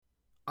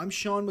I'm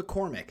Sean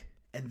McCormick,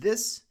 and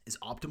this is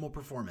Optimal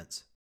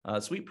Performance.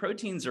 Sweet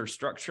proteins are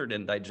structured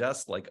and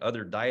digest like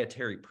other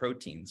dietary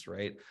proteins,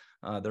 right?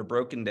 They're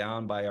broken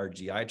down by our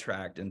GI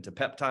tract into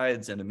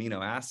peptides and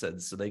amino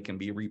acids so they can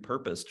be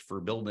repurposed for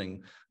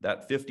building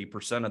that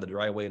 50% of the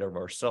dry weight of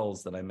our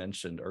cells that I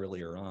mentioned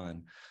earlier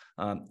on.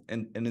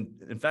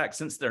 In fact,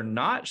 since they're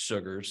not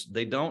sugars,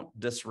 they don't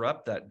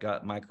disrupt that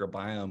gut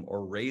microbiome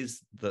or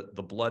raise the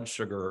blood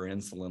sugar or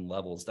insulin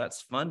levels.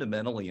 That's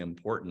fundamentally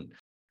important.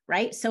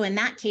 Right? So in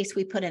that case,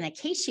 we put an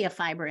acacia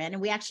fiber in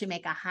and we actually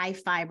make a high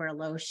fiber,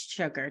 low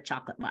sugar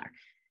chocolate bar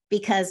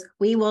because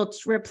we will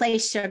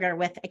replace sugar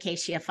with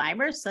acacia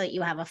fiber so that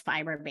you have a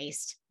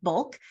fiber-based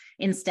bulk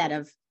instead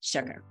of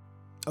sugar.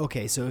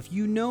 Okay, so if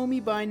you know me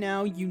by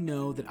now, you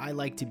know that I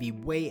like to be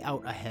way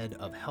out ahead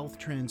of health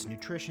trends,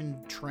 nutrition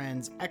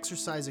trends,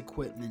 exercise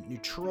equipment,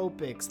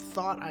 nootropics,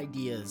 thought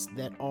ideas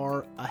that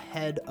are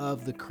ahead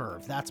of the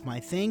curve. That's my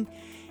thing.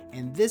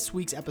 And this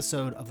week's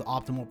episode of the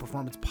Optimal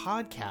Performance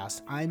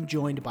Podcast, I'm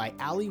joined by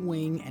Ali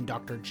Wing and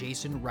Dr.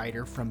 Jason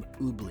Ryder from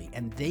Oobli,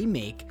 and they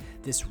make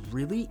this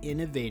really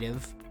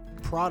innovative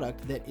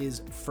product that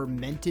is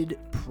fermented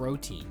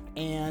protein,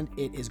 and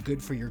it is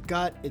good for your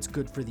gut, it's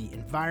good for the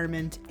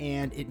environment,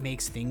 and it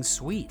makes things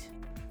sweet.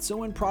 So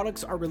when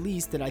products are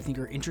released that I think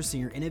are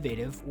interesting or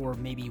innovative or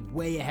maybe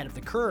way ahead of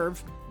the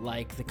curve,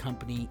 like the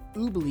company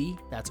Oobli,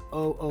 that's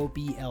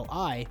Oobli,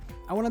 I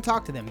want to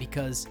talk to them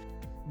because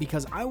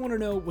I want to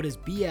know what is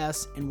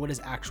BS and what is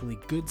actually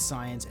good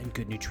science and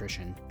good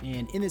nutrition.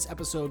 And in this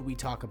episode, we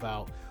talk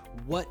about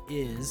what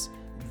is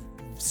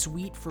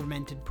sweet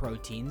fermented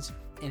proteins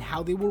and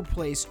how they will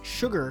replace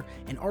sugar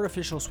and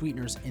artificial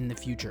sweeteners in the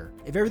future,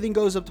 if everything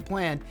goes up to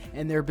plan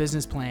and their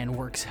business plan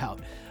works out.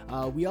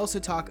 We also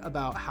talk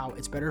about how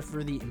it's better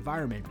for the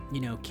environment.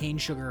 You know, cane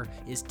sugar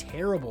is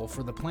terrible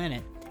for the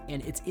planet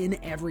and it's in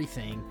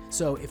everything.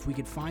 So if we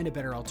could find a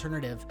better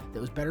alternative that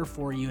was better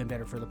for you and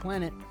better for the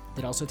planet,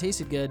 that also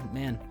tasted good,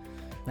 man,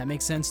 that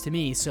makes sense to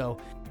me. So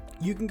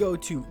you can go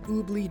to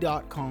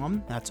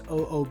oobli.com, that's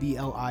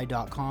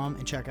oobli.com,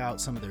 and check out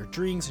some of their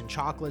drinks and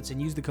chocolates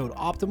and use the code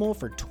OPTIMAL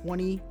for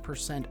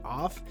 20%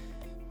 off.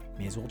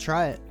 May as well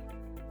try it.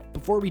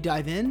 Before we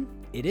dive in,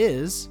 it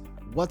is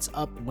What's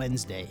Up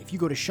Wednesday. If you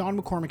go to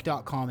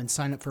seanmccormick.com and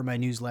sign up for my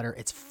newsletter,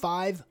 it's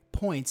 5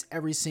 points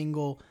every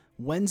single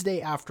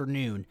Wednesday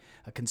afternoon.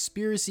 A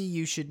conspiracy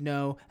you should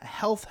know, a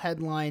health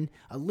headline,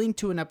 a link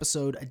to an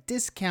episode, a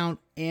discount,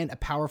 and a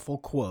powerful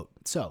quote.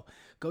 So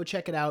go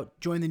check it out,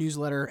 join the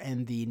newsletter,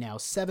 and the now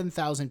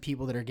 7,000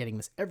 people that are getting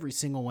this every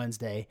single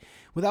Wednesday.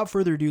 Without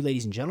further ado,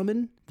 ladies and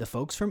gentlemen, the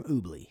folks from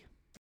Oobli.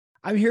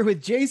 I'm here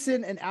with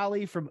Jason and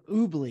Ali from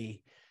Oobli.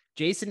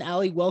 Jason,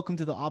 Ali, welcome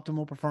to the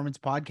Optimal Performance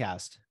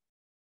Podcast.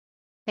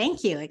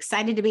 Thank you.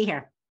 Excited to be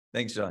here.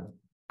 Thanks, John.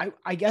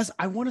 I guess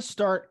I want to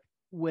start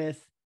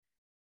with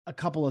a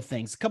couple of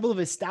things, a couple of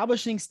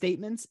establishing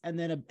statements, and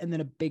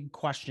then a big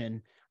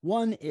question.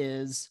 One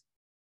is,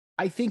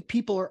 I think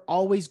people are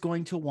always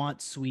going to want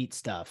sweet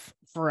stuff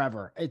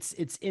forever. It's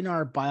in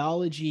our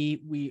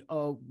biology.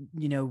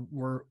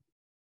 We're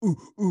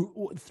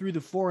through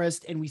the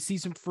forest and we see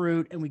some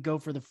fruit and we go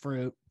for the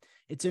fruit.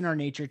 It's in our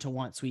nature to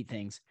want sweet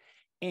things.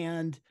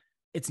 And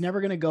it's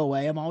never going to go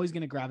away. I'm always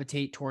going to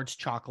gravitate towards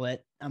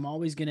chocolate. I'm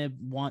always going to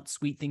want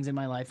sweet things in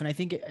my life. And I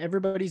think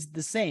everybody's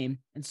the same.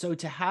 And so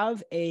to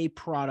have a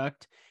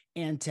product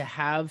and to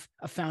have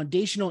a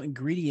foundational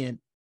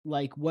ingredient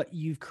like what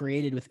you've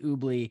created with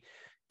Oobli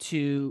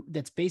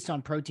that's based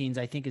on proteins,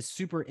 I think is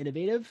super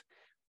innovative,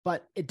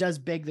 but it does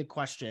beg the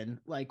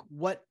question, like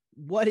what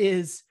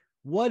is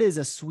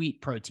a sweet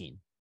protein?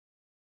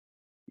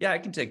 Yeah, I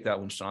can take that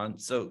one, Sean.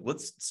 So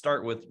let's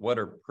start with what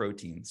are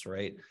proteins,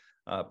 right?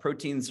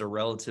 Proteins are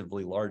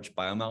relatively large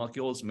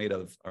biomolecules made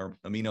of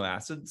amino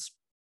acids.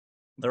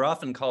 They're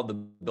often called the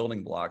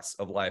building blocks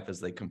of life as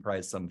they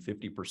comprise some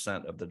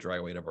 50% of the dry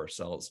weight of our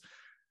cells.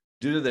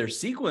 Due to their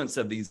sequence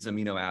of these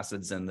amino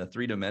acids and the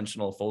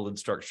three-dimensional folded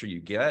structure you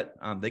get,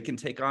 they can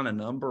take on a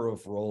number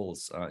of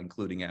roles,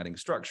 including adding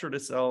structure to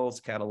cells,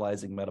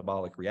 catalyzing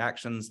metabolic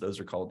reactions, those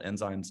are called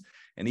enzymes,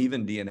 and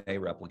even DNA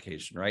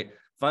replication, right?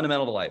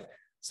 Fundamental to life.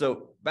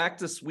 So back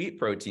to sweet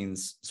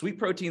proteins. Sweet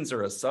proteins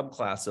are a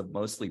subclass of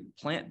mostly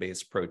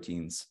plant-based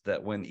proteins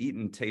that when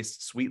eaten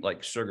taste sweet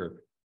like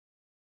sugar.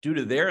 Due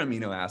to their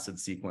amino acid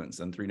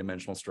sequence and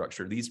three-dimensional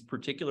structure, these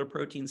particular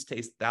proteins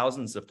taste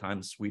thousands of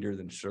times sweeter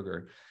than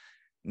sugar.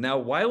 Now,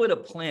 why would a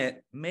plant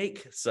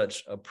make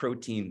such a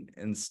protein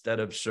instead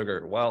of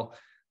sugar? Well,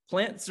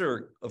 plants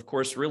are, of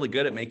course, really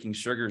good at making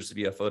sugars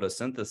via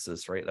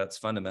photosynthesis, right? That's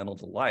fundamental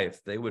to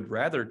life. They would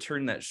rather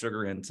turn that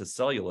sugar into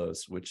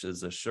cellulose, which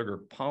is a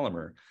sugar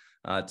polymer,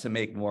 to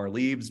make more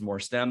leaves,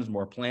 more stems,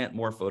 more plant,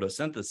 more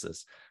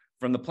photosynthesis.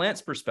 From the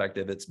plant's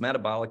perspective, it's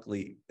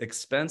metabolically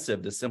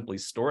expensive to simply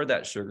store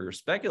that sugar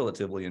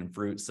speculatively in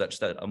fruits such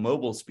that a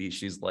mobile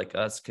species like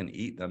us can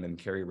eat them and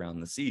carry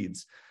around the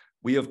seeds.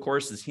 We, of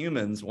course, as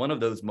humans, one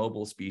of those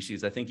mobile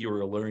species, I think you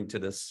were alluding to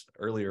this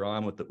earlier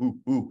on with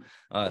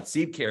the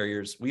seed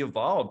carriers, we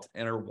evolved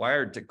and are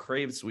wired to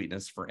crave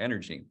sweetness for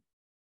energy.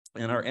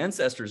 And our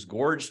ancestors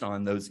gorged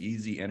on those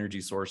easy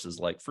energy sources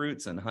like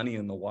fruits and honey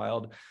in the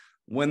wild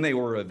when they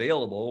were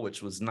available,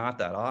 which was not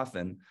that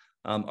often.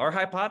 Our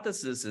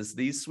hypothesis is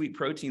these sweet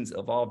proteins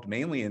evolved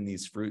mainly in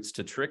these fruits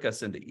to trick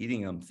us into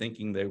eating them,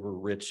 thinking they were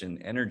rich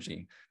in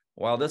energy.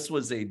 While this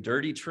was a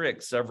dirty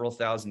trick several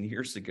thousand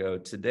years ago,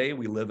 today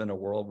we live in a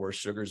world where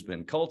sugar's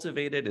been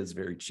cultivated, is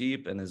very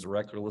cheap, and is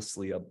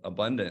recklessly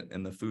abundant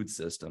in the food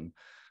system.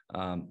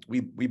 We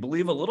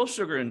believe a little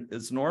sugar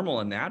is normal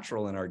and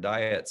natural in our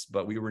diets,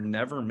 but we were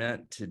never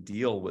meant to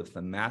deal with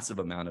the massive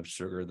amount of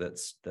sugar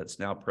that's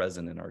now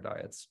present in our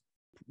diets.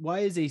 Why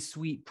is a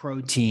sweet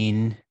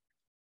protein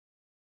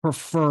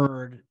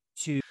preferred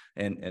to?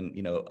 And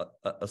you know,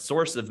 a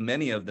source of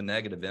many of the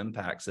negative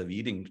impacts of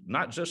eating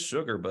not just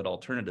sugar but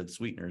alternative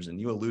sweeteners, and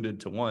you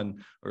alluded to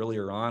one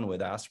earlier on with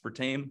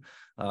aspartame.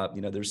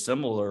 You know, there's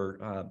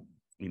similar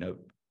you know,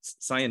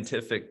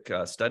 scientific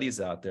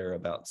studies out there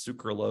about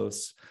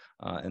sucralose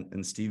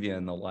and stevia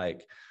and the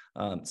like.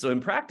 So in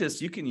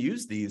practice, you can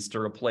use these to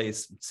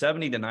replace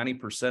 70 to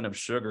 90% of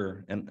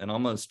sugar in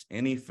almost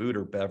any food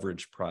or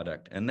beverage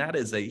product. And that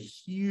is a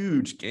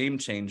huge game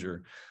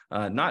changer,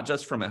 not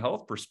just from a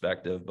health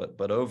perspective,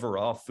 but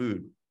overall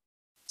food.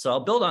 So I'll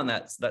build on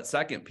that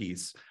second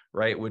piece,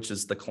 right, which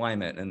is the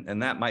climate.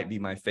 And that might be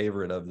my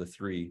favorite of the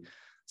three.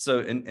 So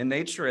in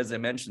nature, as I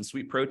mentioned,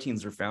 sweet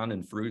proteins are found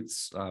in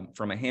fruits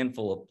from a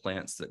handful of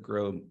plants that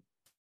grow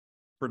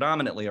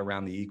predominantly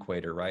around the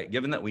equator, right?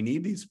 Given that we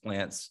need these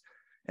plants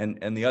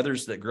and the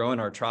others that grow in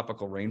our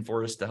tropical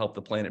rainforest to help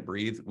the planet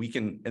breathe, we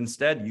can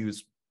instead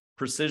use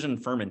precision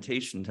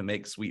fermentation to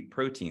make sweet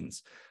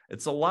proteins.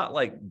 It's a lot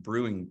like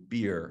brewing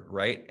beer,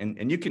 right?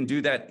 And you can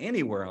do that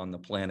anywhere on the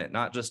planet,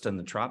 not just in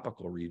the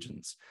tropical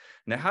regions.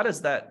 Now, how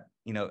does that,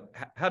 you know,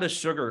 how does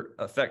sugar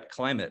affect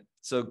climate?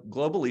 So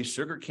globally,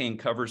 sugarcane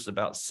covers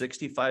about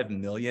 65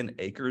 million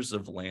acres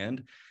of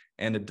land,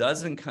 and a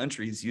dozen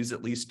countries use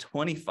at least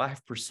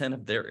 25%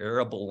 of their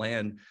arable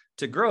land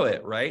to grow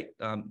it, right?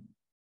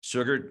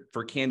 Sugar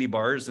for candy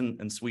bars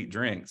and sweet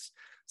drinks.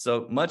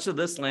 So much of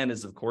this land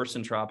is, of course,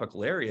 in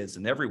tropical areas,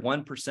 and every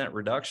 1%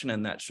 reduction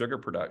in that sugar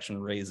production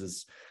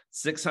raises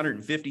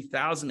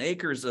 650,000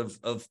 acres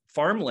of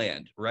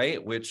farmland,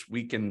 right? Which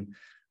we can,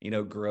 you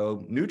know,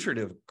 grow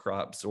nutritive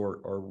crops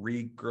or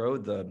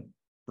regrow the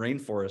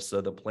rainforest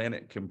so the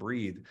planet can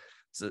breathe.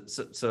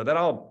 So that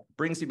all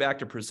brings you back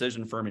to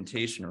precision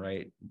fermentation,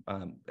 right?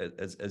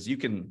 As you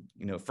can,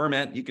 you know,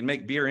 ferment, you can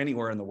make beer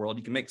anywhere in the world.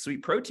 You can make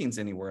sweet proteins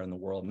anywhere in the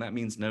world. And that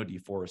means no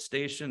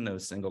deforestation, no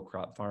single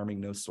crop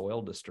farming, no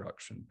soil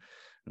destruction.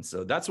 And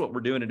so that's what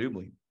we're doing at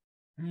Oobli.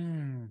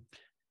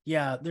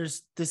 Yeah,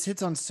 this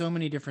hits on so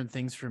many different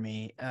things for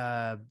me.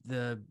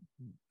 The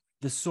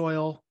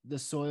soil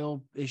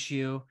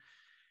issue,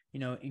 you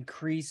know,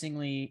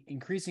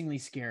 increasingly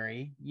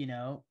scary, you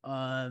know,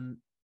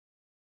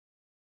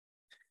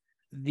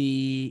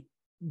 the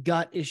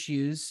gut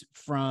issues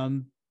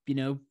from, you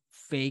know,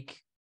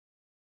 fake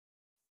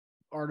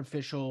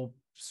artificial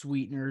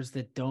sweeteners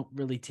that don't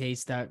really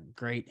taste that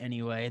great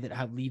anyway,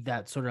 that leave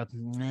that sort of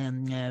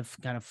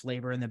kind of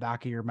flavor in the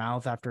back of your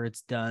mouth after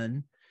it's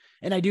done.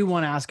 And I do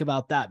want to ask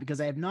about that because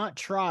I've not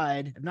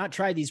tried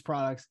these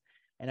products,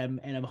 and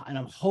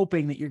I'm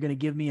hoping that you're going to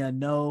give me a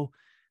no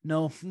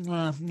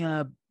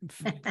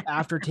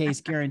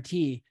aftertaste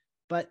guarantee.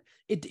 But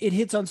it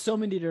hits on so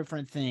many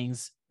different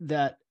things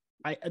that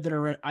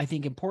are, I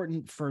think,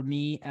 important for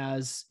me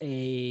as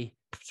a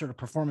sort of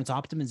performance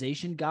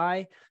optimization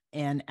guy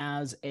and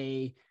as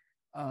as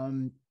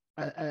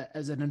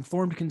an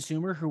informed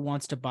consumer who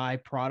wants to buy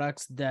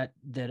products that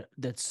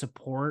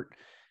support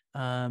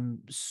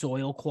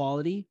soil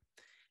quality,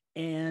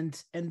 and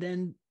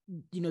then,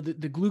 you know,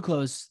 the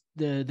glucose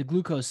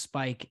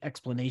spike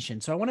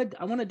explanation. So I want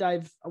to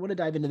dive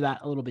into that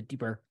a little bit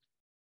deeper.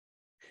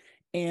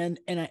 And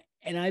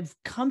I've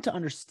come to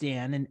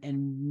understand,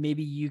 and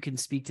maybe you can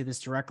speak to this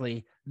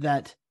directly,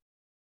 that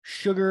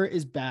sugar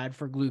is bad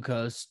for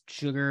glucose.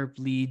 Sugar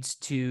leads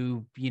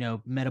to, you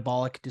know,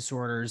 metabolic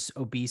disorders,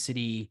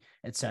 obesity,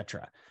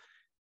 etc.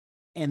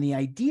 And the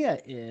idea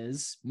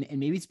is, and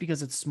maybe it's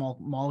because it's small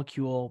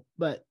molecule,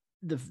 but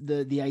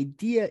the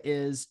idea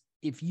is,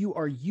 if you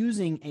are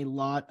using a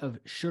lot of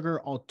sugar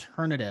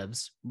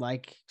alternatives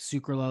like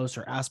sucralose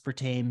or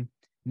aspartame,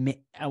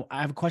 I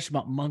have a question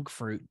about monk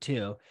fruit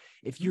too.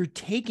 If you're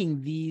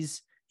taking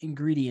these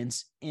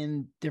ingredients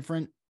in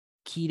different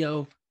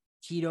keto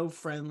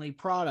friendly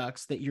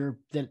products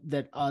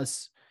that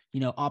us, you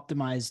know,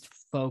 optimized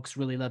folks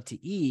really love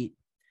to eat,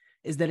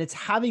 is that it's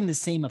having the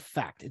same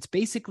effect. It's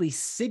basically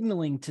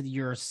signaling to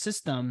your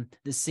system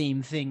the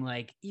same thing.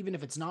 Like, even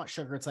if it's not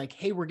sugar, it's like,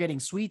 hey, we're getting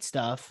sweet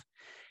stuff.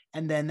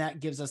 And then that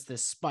gives us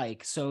this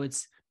spike. So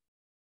is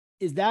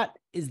that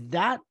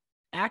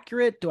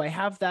accurate? Do I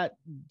have that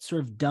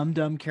sort of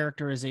dumb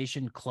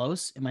characterization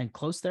close? Am I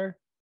close there?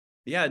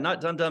 Yeah, not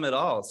dumb at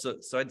all. So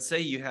I'd say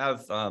you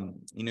have,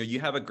 you know, you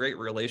have a great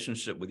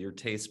relationship with your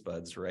taste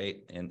buds, right?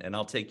 And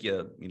I'll take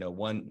you, you know,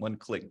 one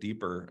click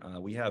deeper.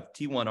 We have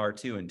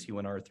T1R2 and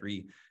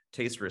T1R3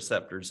 taste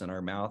receptors in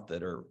our mouth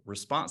that are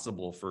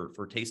responsible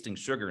for tasting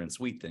sugar and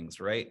sweet things,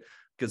 right?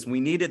 Because we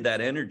needed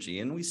that energy,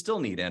 and we still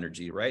need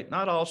energy, right?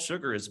 Not all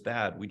sugar is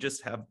bad. We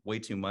just have way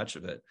too much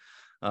of it.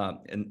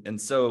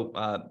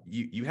 So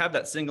you have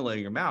that signal in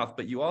your mouth,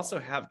 but you also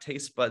have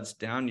taste buds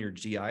down your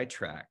GI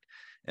tract.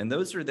 And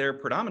those are there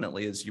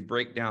predominantly as you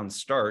break down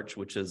starch,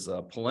 which is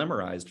a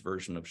polymerized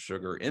version of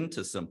sugar,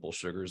 into simple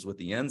sugars with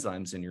the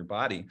enzymes in your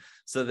body,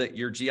 so that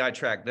your GI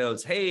tract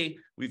knows, hey,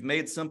 we've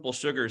made simple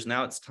sugars.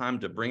 Now it's time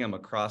to bring them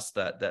across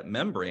that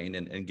membrane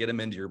and get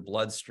them into your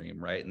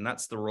bloodstream, right? And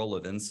that's the role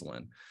of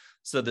insulin.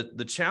 So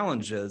the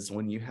challenge is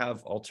when you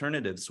have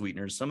alternative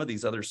sweeteners, some of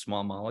these other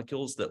small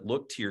molecules that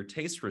look to your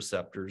taste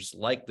receptors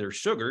like they're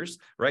sugars,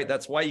 right?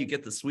 That's why you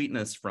get the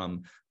sweetness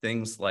from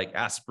things like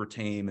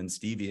aspartame and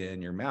stevia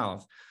in your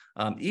mouth.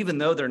 Even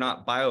though they're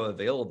not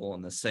bioavailable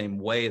in the same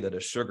way that a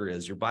sugar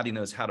is, your body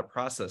knows how to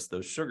process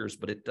those sugars,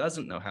 but it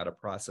doesn't know how to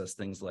process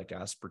things like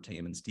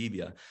aspartame and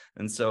stevia.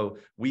 And so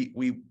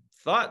we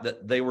thought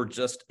that they were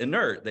just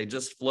inert, they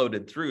just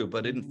floated through,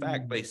 but in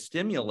fact, they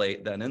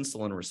stimulate that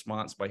insulin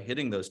response by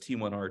hitting those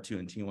T1R2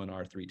 and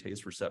T1R3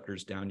 taste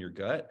receptors down your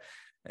gut.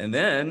 And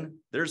then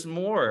there's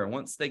more.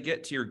 Once they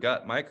get to your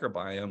gut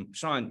microbiome,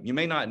 Sean, you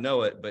may not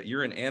know it, but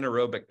you're an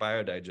anaerobic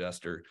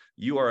biodigester.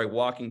 You are a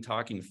walking,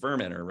 talking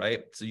fermenter,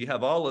 right? So you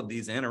have all of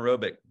these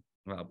anaerobic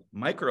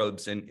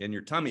microbes in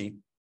your tummy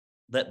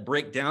that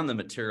break down the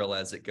material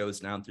as it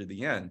goes down through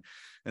the end.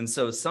 And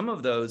so some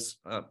of those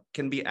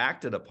can be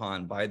acted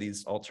upon by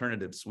these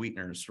alternative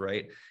sweeteners,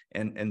 right?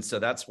 And so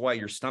that's why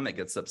your stomach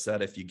gets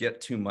upset if you get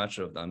too much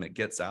of them. It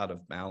gets out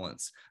of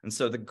balance. And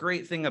so the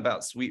great thing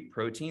about sweet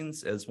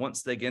proteins is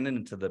once they get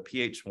into the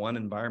pH 1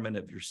 environment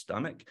of your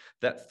stomach,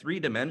 that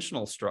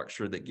three-dimensional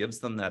structure that gives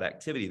them that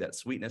activity, that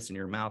sweetness in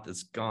your mouth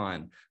is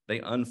gone. They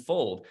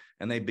unfold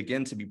and they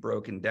begin to be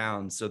broken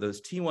down. So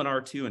those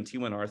T1R2 and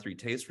T1R3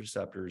 taste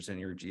receptors in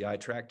your GI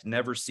tract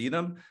never see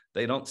them.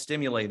 They don't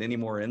stimulate any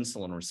more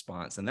insulin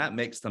response. And that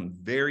makes them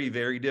very,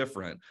 very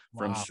different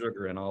from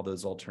sugar and all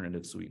those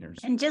alternative sweeteners.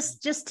 And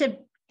just to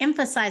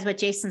emphasize what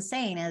Jason's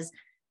saying is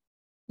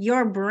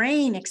your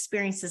brain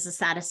experiences the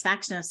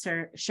satisfaction of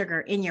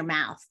sugar in your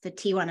mouth, the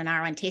T1 and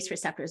R1 taste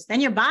receptors.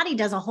 Then your body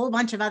does a whole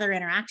bunch of other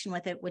interaction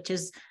with it, which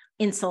is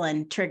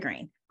insulin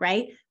triggering,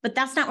 right? But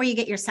that's not where you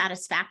get your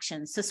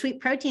satisfaction. So sweet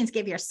proteins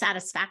give your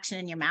satisfaction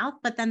in your mouth,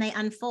 but then they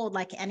unfold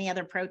like any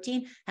other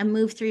protein and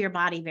move through your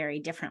body very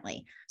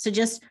differently. So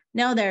just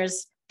know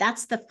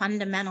that's the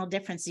fundamental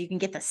difference. You can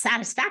get the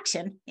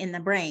satisfaction in the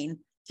brain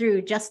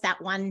through just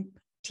that one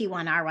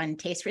T1R1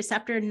 taste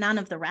receptor. None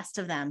of the rest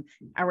of them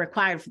are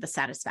required for the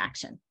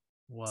satisfaction.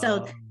 Wow.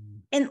 So,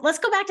 and let's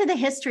go back to the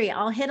history.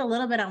 I'll hit a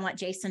little bit on what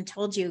Jason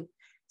told you,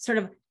 sort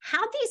of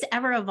how these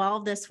ever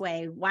evolved this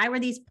way. Why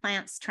were these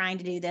plants trying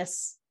to do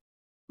this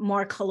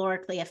more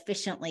calorically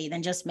efficiently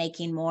than just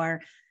making more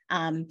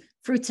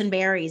fruits and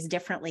berries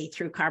differently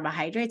through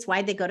carbohydrates?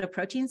 Why'd they go to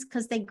proteins?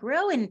 Because they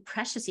grow in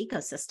precious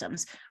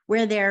ecosystems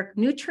where they're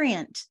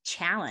nutrient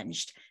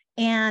challenged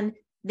and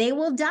they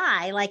will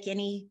die like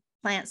any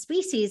plant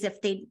species if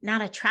they're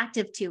not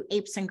attractive to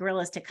apes and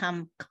gorillas to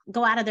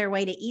go out of their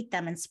way to eat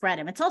them and spread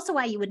them. It's also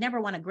why you would never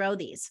want to grow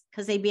these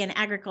because they'd be an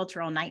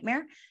agricultural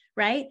nightmare,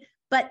 right?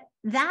 But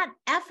that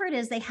effort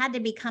is they had to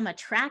become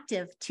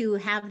attractive to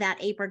have that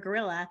ape or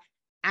gorilla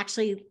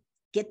actually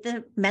get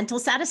the mental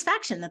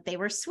satisfaction that they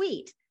were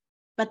sweet.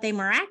 But they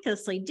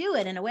miraculously do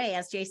it in a way,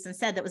 as Jason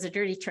said, that was a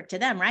dirty trick to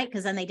them, right?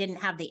 Because then they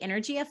didn't have the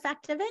energy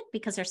effect of it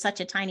because there's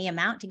such a tiny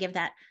amount to give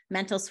that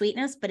mental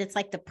sweetness. But it's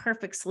like the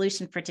perfect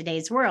solution for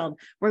today's world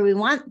where we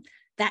want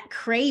that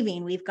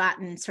craving we've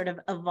gotten sort of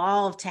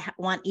evolved to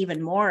want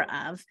even more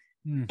of.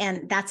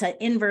 And that's an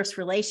inverse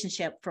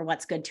relationship for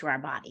what's good to our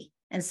body.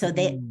 And so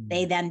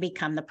they then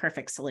become the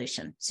perfect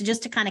solution. So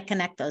just to kind of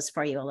connect those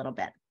for you a little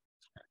bit.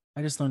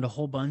 I just learned a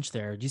whole bunch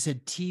there. You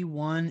said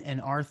T1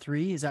 and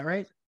R3, is that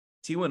right?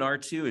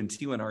 T1R2 and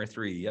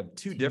T1R3. You have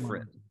two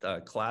different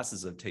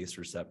classes of taste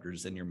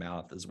receptors in your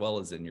mouth as well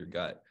as in your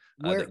gut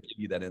that give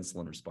you that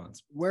insulin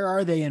response. Where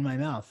are they in my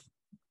mouth?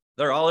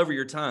 They're all over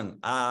your tongue.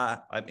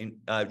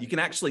 You can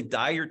actually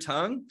dye your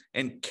tongue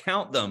and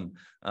count them.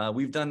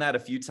 We've done that a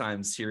few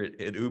times here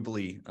at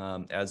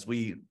Oobli, as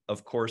we,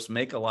 of course,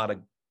 make a lot of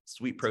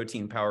sweet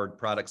protein powered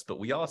products, but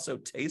we also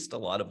taste a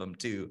lot of them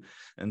too.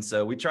 And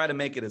so we try to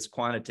make it as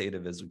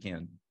quantitative as we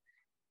can.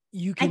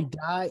 You can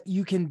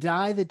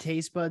dye the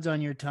taste buds on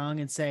your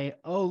tongue and say,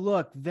 "Oh,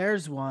 look,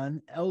 there's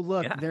one. Oh,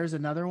 look, there's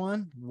another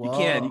one."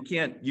 Whoa.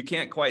 You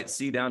can't quite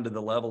see down to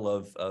the level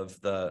of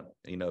the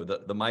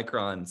the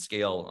micron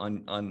scale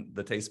on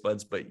the taste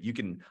buds, but you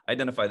can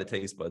identify the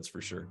taste buds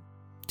for sure.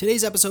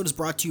 Today's episode is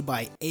brought to you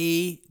by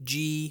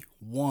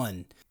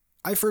AG1.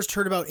 I first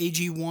heard about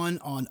AG1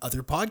 on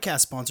other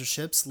podcast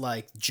sponsorships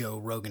like Joe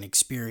Rogan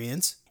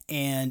Experience,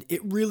 and it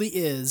really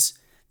is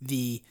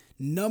the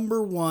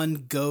number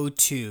one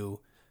go-to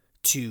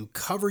to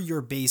cover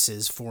your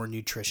bases for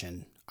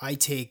nutrition. I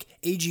take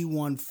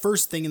AG1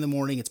 first thing in the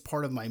morning. It's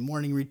part of my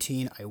morning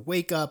routine. I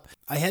wake up,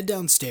 I head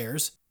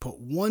downstairs, put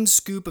 1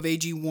 scoop of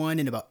AG1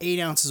 in about 8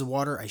 ounces of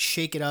water. I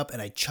shake it up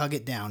and I chug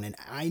it down. And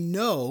I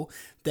know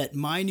that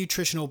my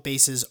nutritional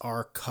bases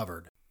are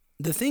covered.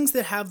 The things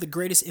that have the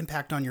greatest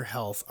impact on your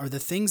health are the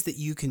things that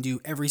you can do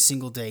every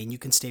single day and you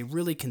can stay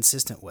really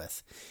consistent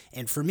with.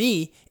 And for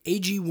me,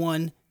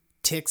 AG1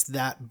 ticks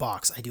that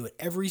box. I do it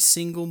every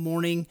single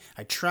morning.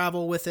 I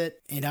travel with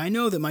it, and I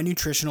know that my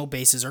nutritional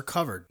bases are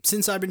covered.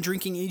 Since I've been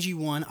drinking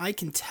AG1, I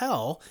can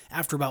tell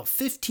after about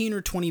 15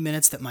 or 20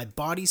 minutes that my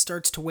body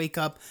starts to wake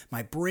up,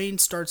 my brain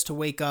starts to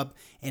wake up,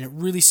 and it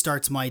really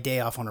starts my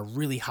day off on a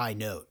really high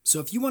note. So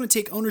if you want to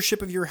take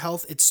ownership of your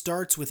health, it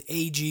starts with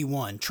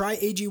AG1. Try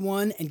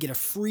AG1 and get a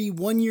free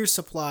 1-year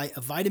supply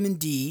of vitamin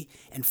D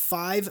and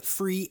 5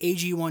 free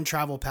AG1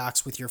 travel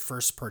packs with your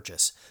first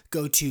purchase.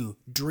 Go to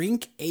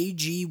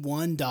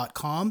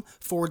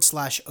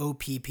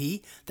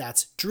drinkag1.com/OPP.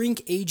 That's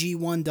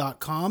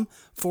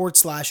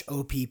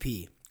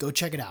drinkag1.com/OPP. Go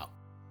check it out.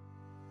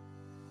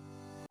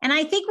 And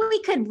I think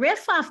we could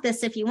riff off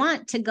this if you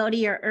want to go to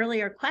your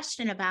earlier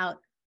question about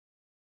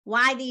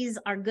why these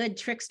are good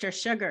trickster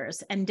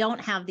sugars and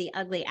don't have the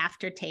ugly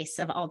aftertaste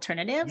of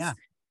alternatives. Yeah.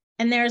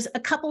 And there's a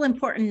couple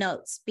important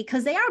notes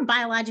because they are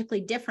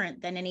biologically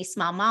different than any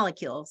small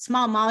molecule.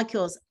 Small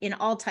molecules in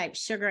all types,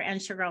 sugar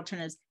and sugar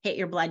alternatives, hit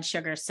your blood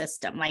sugar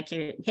system, like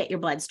you hit your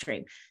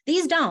bloodstream.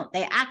 These don't.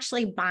 They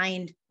actually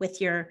bind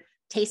with your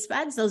taste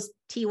buds, those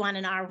T1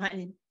 and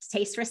R1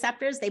 taste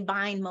receptors, they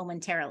bind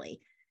momentarily.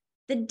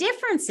 The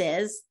difference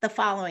is the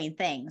following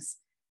things.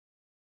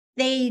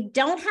 They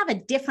don't have a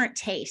different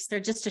taste. They're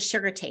just a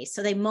sugar taste.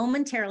 So they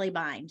momentarily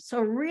bind. So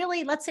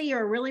really, let's say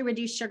you're a really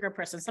reduced sugar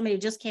person, somebody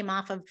who just came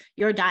off of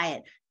your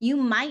diet. You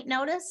might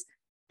notice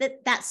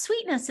that that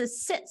sweetness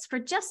sits for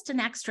just an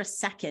extra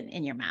second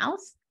in your mouth,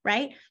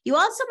 right? You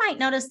also might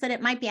notice that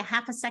it might be a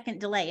half a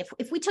second delay.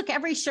 If we took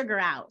every sugar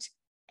out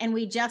and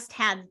we just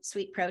had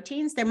sweet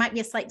proteins, there might be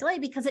a slight delay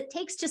because it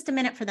takes just a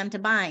minute for them to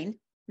bind,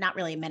 not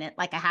really a minute,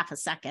 like a half a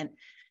second.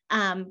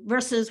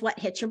 Versus what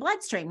hits your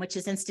bloodstream, which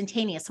is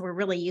instantaneous. So we're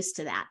really used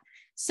to that.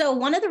 So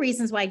one of the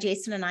reasons why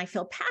Jason and I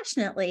feel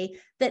passionately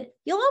that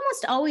you'll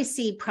almost always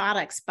see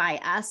products by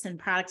us and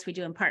products we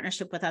do in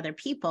partnership with other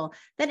people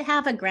that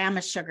have a gram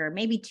of sugar,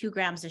 maybe 2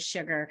 grams of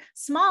sugar,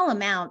 small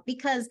amount,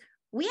 because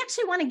we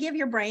actually want to give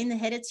your brain the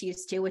hit it's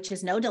used to, which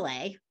is no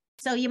delay.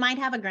 So you might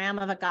have a gram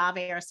of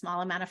agave or a small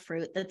amount of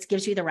fruit that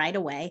gives you the right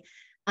of way.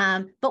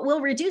 But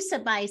we'll reduce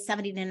it by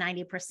 70 to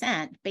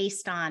 90%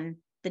 based on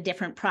the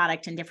different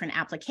product and different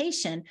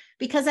application,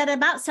 because at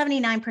about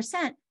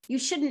 79%, you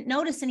shouldn't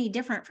notice any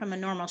different from a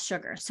normal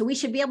sugar. So we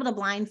should be able to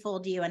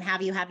blindfold you and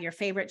have you have your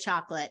favorite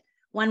chocolate,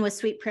 one with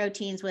sweet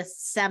proteins with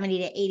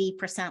 70 to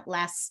 80%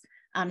 less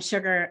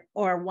sugar,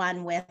 or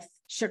one with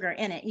sugar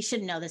in it. You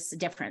shouldn't know this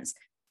difference.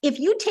 If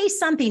you taste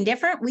something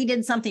different, we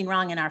did something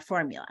wrong in our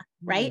formula,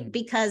 right?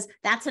 Because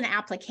that's an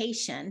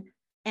application.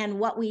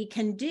 And what we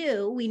can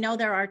do, we know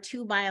there are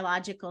 2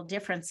 biological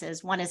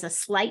differences. One is a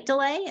slight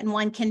delay, and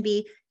one can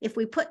be, if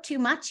we put too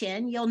much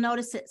in, you'll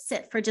notice it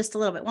sit for just a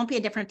little bit. Won't be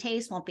a different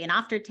taste, won't be an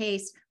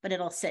aftertaste, but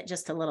it'll sit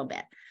just a little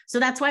bit. So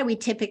that's why we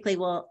typically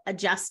will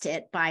adjust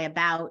it by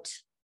about,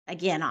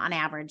 again, on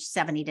average,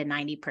 70 to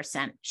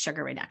 90%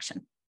 sugar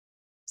reduction.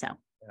 So,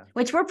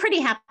 which we're pretty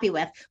happy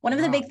with. One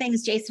of the big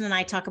things Jason and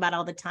I talk about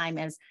all the time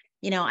is,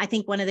 I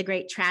think one of the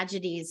great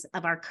tragedies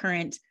of our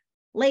current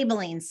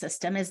labeling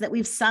system is that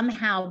we've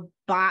somehow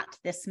bought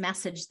this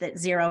message that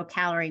 0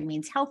 calorie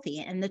means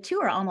healthy, and the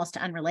two are almost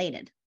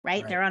unrelated,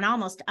 right? They're an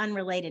almost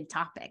unrelated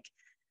topic.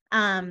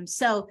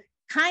 So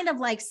kind of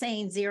like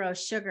saying 0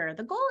 sugar,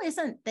 the goal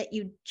isn't that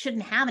you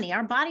shouldn't have any.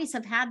 Our bodies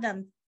have had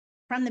them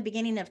from the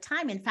beginning of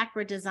time. In fact,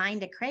 we're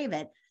designed to crave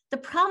it. The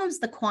problem's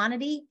the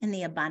quantity and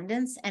the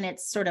abundance, and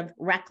it's sort of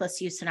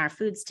reckless use in our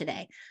foods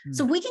today.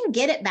 So we can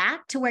get it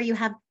back to where you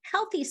have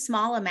healthy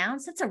small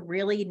amounts. It's a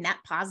really net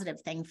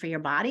positive thing for your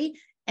body.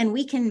 And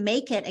we can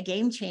make it a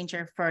game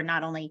changer for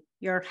not only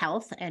your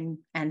health and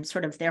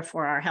sort of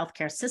therefore our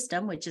healthcare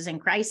system, which is in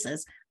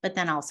crisis, but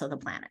then also the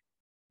planet.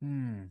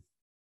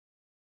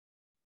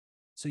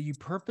 So you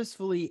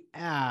purposefully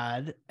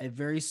add a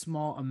very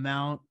small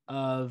amount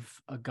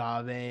of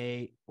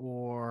agave,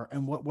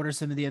 and what are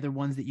some of the other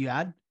ones that you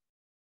add?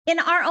 In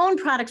our own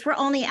products, we're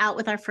only out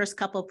with our first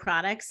couple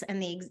products.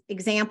 And the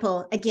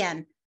example,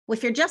 again,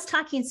 if you're just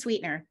talking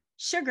sweetener,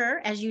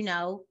 sugar, as you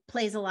know,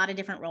 plays a lot of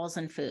different roles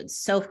in foods.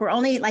 So if we're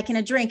only like in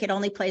a drink, it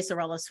only plays the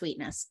role of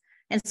sweetness.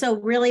 And so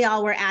really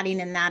all we're adding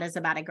in that is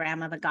about a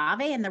gram of agave,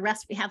 and the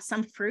rest we have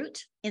some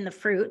fruit in the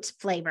fruit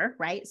flavor,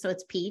 right? So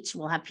it's peach,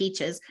 we'll have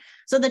peaches.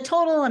 So the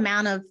total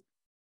amount of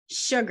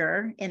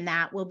sugar in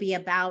that will be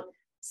about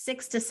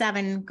 6 to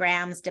 7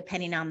 grams,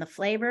 depending on the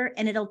flavor.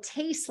 And it'll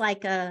taste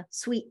like a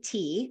sweet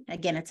tea.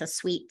 Again, it's a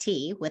sweet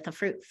tea with a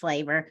fruit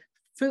flavor,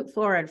 fruit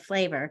forward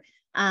flavor.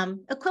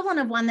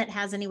 Equivalent of one that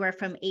has anywhere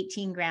from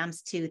 18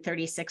 grams to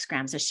 36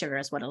 grams of sugar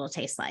is what it'll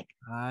taste like.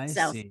 I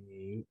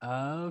see.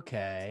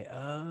 Okay.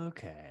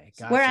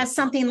 Gotcha. Whereas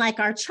something like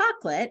our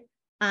chocolate,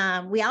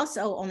 We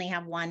also only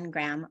have 1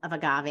 gram of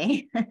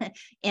agave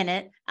in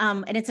it.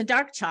 And it's a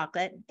dark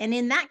chocolate. And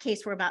in that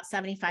case, we're about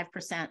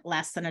 75%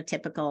 less than a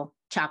typical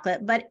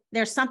chocolate, but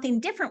there's something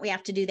different we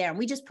have to do there. And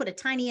we just put a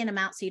tiny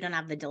amount so you don't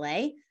have the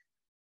delay.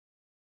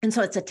 And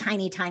so it's a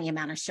tiny, tiny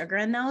amount of sugar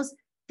in those.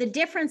 The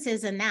difference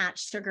is in that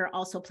sugar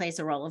also plays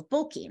a role of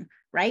bulking,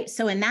 right?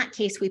 So in that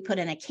case, we put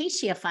an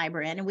acacia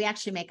fiber in, and we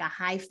actually make a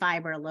high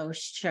fiber, low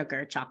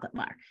sugar chocolate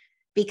bar,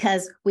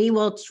 because we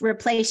will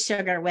replace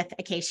sugar with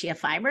acacia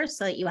fiber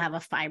so that you have a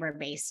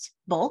fiber-based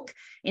bulk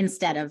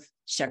instead of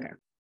sugar.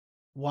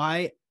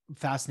 Why?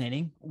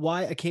 Fascinating.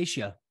 Why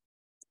acacia?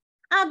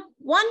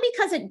 One,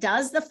 because it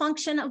does the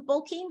function of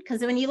bulking,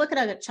 because when you look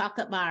at a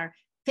chocolate bar,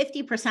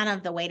 50%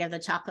 of the weight of the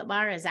chocolate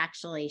bar is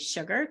actually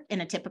sugar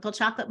in a typical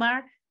chocolate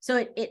bar.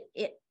 So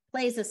it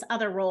plays this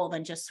other role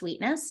than just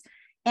sweetness.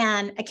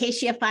 And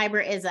acacia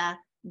fiber is a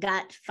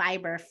gut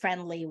fiber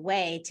friendly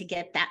way to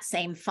get that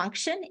same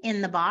function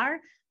in the bar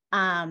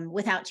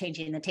without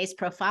changing the taste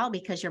profile,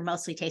 because you're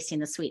mostly tasting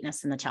the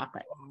sweetness in the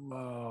chocolate.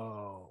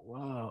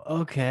 Whoa.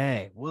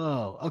 Okay.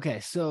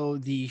 So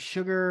the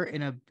sugar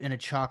in a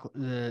chocolate,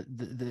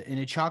 the in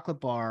a chocolate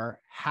bar,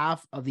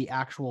 half of the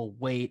actual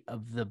weight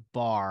of the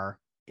bar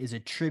is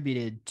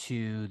attributed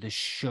to the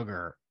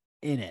sugar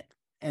in it.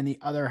 And the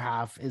other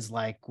half is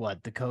like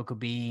what, the cocoa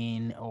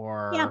bean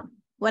or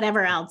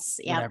whatever else.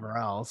 Whatever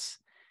else.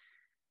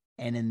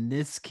 And in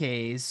this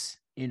case,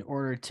 in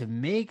order to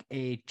make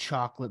a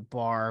chocolate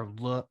bar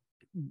look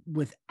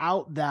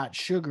without that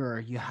sugar,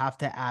 you have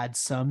to add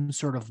some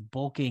sort of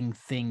bulking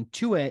thing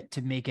to it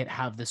to make it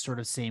have the sort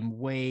of same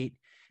weight.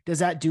 Does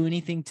that do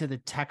anything to the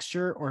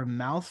texture or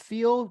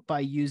mouthfeel by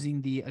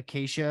using the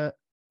acacia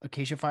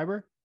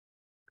fiber?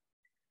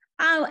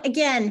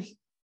 Again,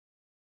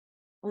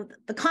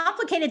 the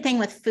complicated thing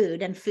with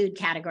food and food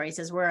categories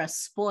is we're a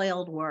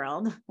spoiled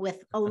world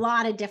with a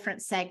lot of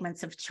different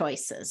segments of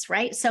choices,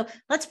 right? So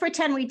let's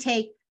pretend we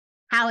take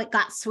how it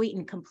got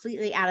sweetened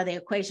completely out of the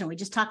equation. We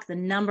just talk the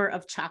number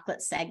of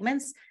chocolate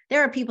segments.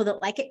 There are people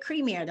that like it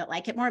creamier, that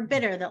like it more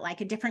bitter, that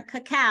like a different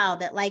cacao,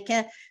 that like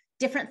a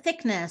different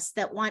thickness,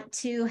 that want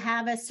to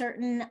have a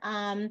certain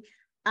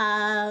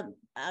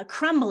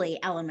crumbly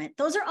element.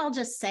 Those are all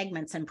just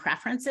segments and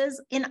preferences.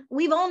 And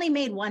we've only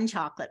made 1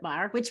 chocolate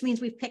bar, which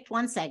means we've picked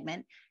 1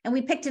 segment, and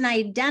we picked an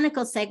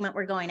identical segment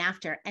we're going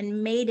after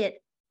and made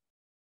it,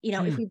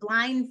 if we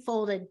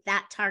blindfolded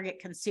that target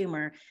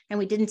consumer and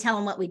we didn't tell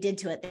them what we did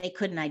to it, they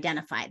couldn't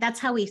identify it. That's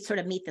how we sort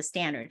of meet the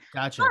standard.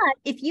 Gotcha. But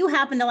if you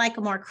happen to like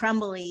a more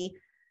crumbly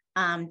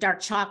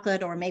dark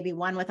chocolate, or maybe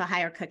one with a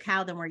higher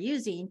cacao than we're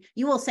using,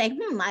 you will say,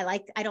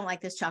 I don't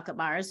like this chocolate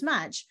bar as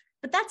much.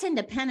 But that's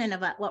independent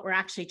of what we're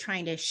actually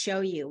trying to show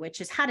you,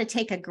 which is how to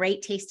take a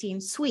great tasting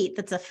sweet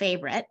that's a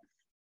favorite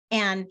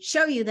and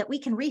show you that we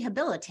can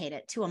rehabilitate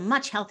it to a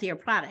much healthier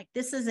product.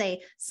 This is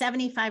a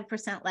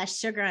 75% less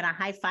sugar and a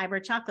high fiber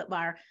chocolate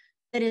bar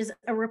that is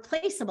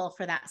irreplaceable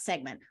for that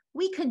segment.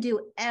 We could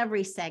do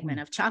every segment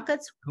of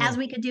chocolates as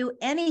we could do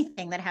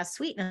anything that has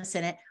sweetness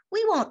in it.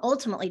 We won't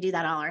ultimately do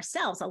that all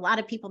ourselves. A lot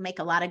of people make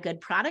a lot of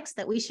good products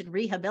that we should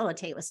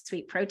rehabilitate with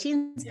sweet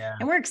proteins. Yeah.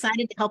 And we're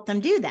excited to help them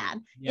do that.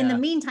 Yeah. In the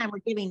meantime, we're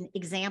giving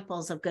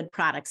examples of good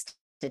products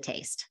to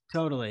taste.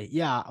 Totally.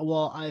 Yeah.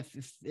 Well,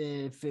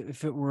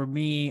 if it were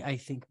me, I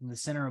think the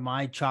center of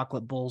my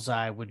chocolate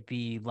bullseye would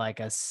be like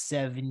a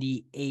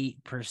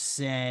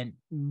 78%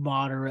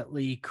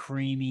 moderately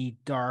creamy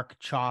dark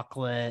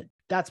chocolate.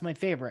 That's my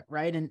favorite,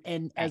 right?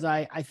 And as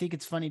I think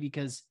it's funny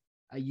because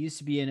I used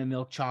to be in a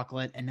milk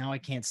chocolate and now I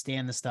can't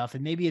stand the stuff.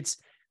 And maybe it's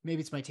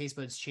my taste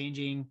buds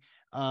changing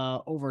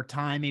over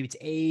time. Maybe it's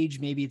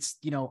age. Maybe it's,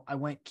 I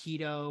went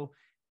keto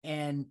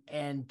and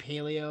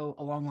paleo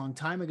a long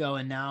time ago,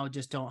 and now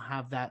just don't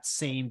have that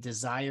same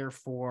desire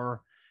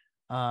for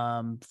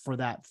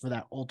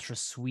that ultra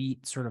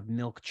sweet sort of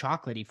milk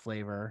chocolatey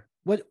flavor.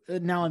 What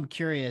now I'm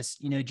curious,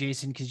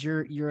 Jason, because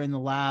you're in the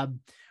lab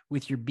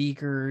with your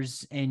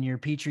beakers and your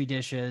petri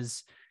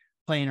dishes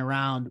playing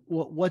around.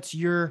 What's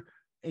your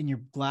in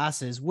your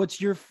glasses?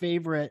 What's your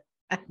favorite?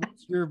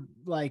 What's your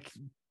like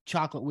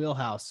chocolate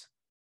wheelhouse?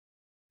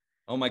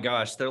 Oh my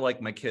gosh, they're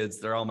like my kids.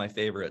 They're all my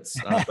favorites.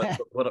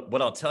 But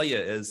what I'll tell you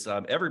is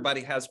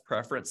everybody has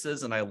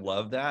preferences, and I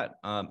love that.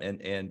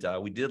 And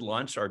we did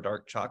launch our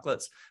dark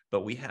chocolates,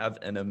 but we have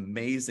an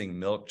amazing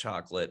milk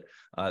chocolate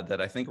that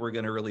I think we're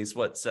going to release,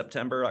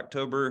 September,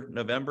 October,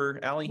 November,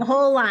 Allie? The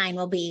whole line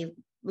will be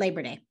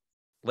Labor Day.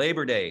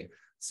 Labor Day.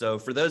 So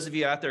for those of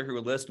you out there who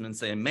are listening and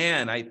saying,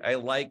 man, I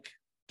like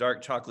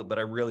dark chocolate, but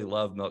I really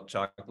love milk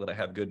chocolate, I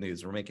have good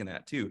news. We're making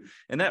that too.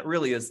 And that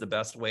really is the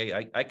best way.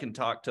 I can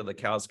talk till the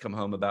cows come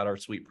home about our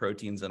sweet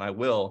proteins, and I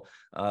will.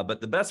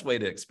 But the best way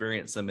to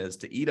experience them is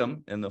to eat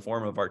them in the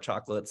form of our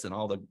chocolates and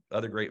all the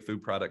other great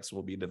food products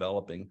we'll be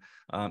developing,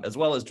 as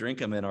well as drink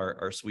them in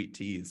our sweet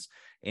teas.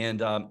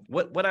 And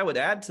what I would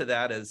add to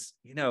that is,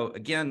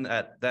 again,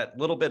 that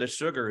little bit of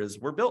sugar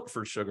we're built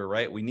for sugar,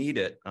 right? We need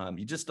it.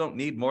 You just don't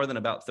need more than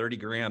about 30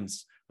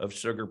 grams of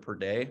sugar per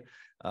day.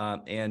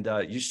 And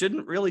you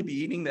shouldn't really be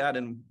eating that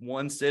in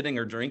one sitting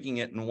or drinking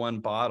it in one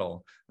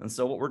bottle. And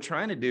so what we're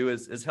trying to do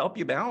is help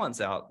you balance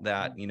out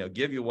that,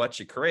 give you what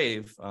you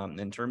crave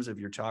in terms of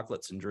your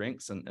chocolates and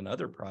drinks and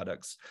other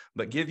products,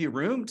 but give you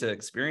room to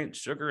experience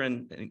sugar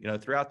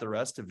and throughout the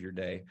rest of your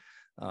day.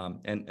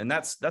 And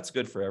that's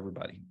good for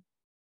everybody.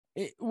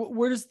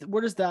 Where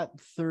does that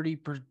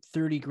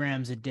 30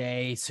 grams a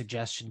day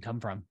suggestion come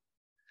from?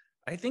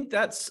 I think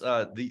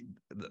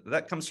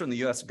that comes from the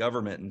U.S.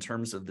 government in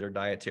terms of their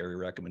dietary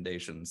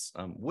recommendations.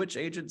 Which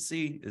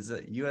agency is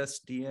it?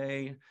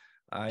 USDA?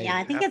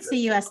 I think it's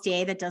the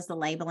USDA that does the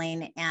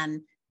labeling.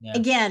 And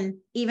again,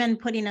 even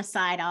putting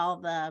aside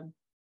all the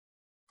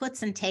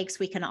puts and takes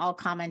we can all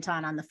comment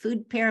on the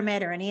food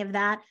pyramid or any of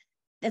that,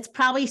 it's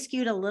probably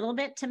skewed a little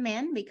bit to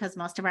men because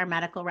most of our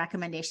medical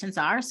recommendations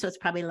are. So it's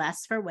probably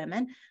less for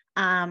women.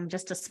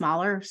 Just a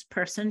smaller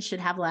person should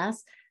have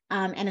less.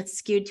 And it's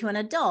skewed to an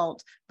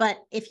adult. But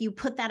if you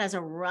put that as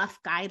a rough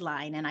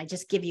guideline, and I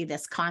just give you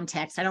this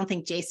context, I don't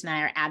think Jason and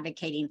I are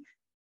advocating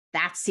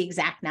that's the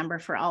exact number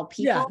for all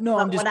people. Yeah, no,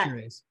 I'm just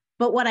curious.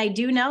 But what I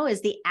do know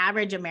is the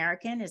average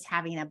American is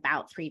having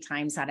about 3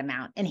 times that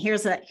amount. And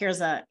here's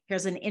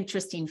an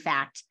interesting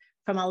fact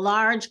from a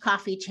large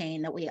coffee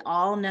chain that we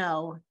all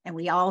know, and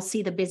we all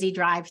see the busy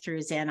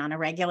drive-throughs in on a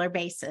regular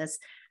basis.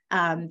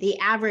 The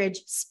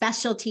average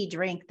specialty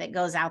drink that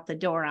goes out the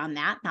door on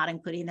that, not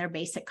including their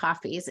basic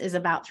coffees, is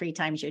about 3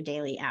 times your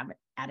daily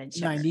added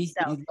sugar. 90,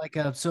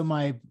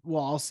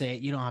 I'll say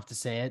it. You don't have to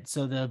say it.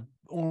 So the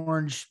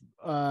orange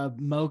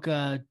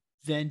mocha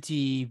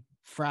venti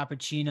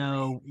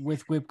frappuccino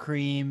with whipped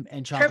cream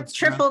and chocolate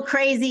triple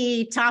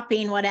crazy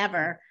topping,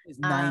 whatever, is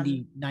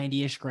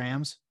 90-ish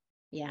grams.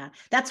 Yeah,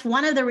 that's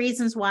one of the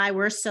reasons why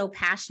we're so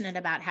passionate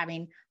about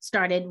having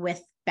started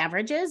with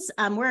beverages.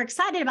 We're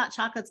excited about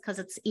chocolates because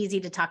it's easy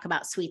to talk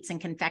about sweets and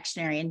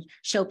confectionery and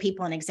show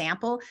people an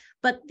example.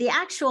 But the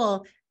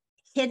actual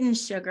hidden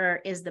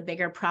sugar is the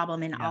bigger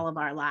problem in all of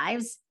our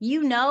lives.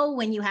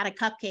 When you had a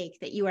cupcake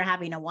that you were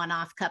having a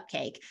one-off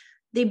cupcake.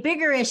 The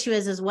bigger issue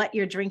is what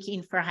you're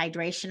drinking for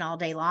hydration all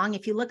day long.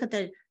 If you look at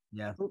the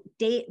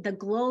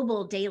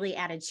global daily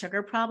added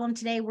sugar problem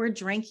today, we're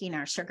drinking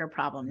our sugar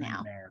problem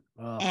now.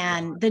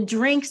 And the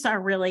drinks are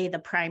really the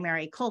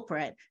primary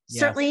culprit.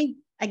 Certainly,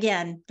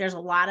 again, there's a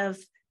lot of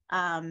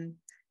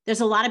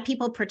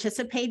people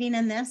participating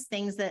in this,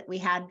 things that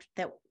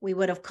we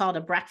would have called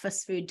a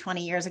breakfast food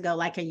 20 years ago,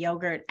 like a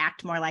yogurt,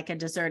 act more like a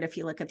dessert if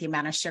you look at the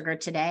amount of sugar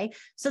today.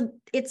 So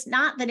it's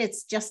not that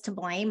it's just to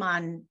blame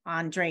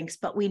on drinks,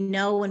 but we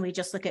know when we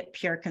just look at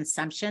pure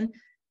consumption,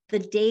 the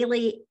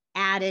daily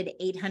added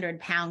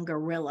 800-pound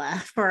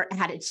gorilla for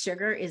added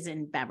sugar is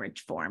in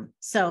beverage form.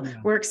 So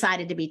we're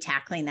excited to be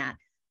tackling that.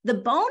 The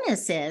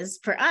bonus is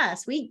for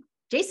us,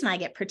 Jason and I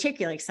get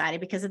particularly excited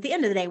because at the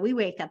end of the day, we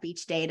wake up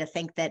each day to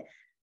think that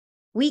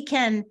we're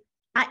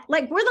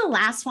the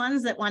last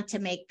ones that want to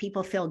make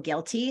people feel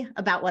guilty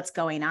about what's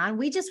going on.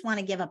 We just want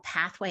to give a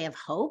pathway of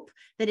hope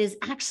that is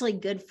actually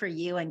good for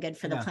you and good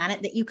for the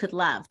planet that you could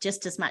love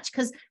just as much.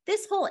 Because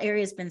this whole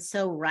area has been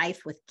so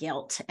rife with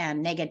guilt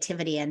and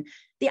negativity. And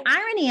the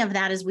irony of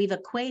that is we've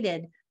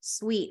equated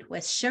sweet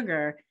with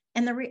sugar.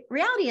 And the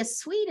reality is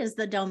sweet is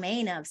the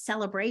domain of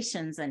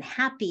celebrations and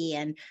happy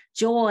and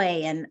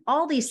joy and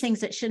all these things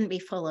that shouldn't be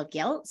full of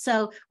guilt.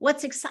 So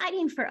what's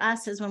exciting for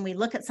us is when we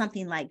look at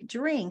something like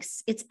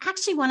drinks, it's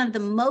actually one of the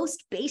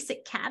most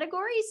basic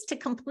categories to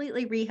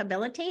completely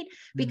rehabilitate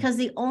because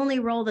the only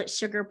role that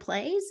sugar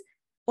plays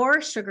or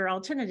sugar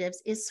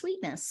alternatives is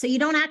sweetness. So you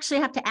don't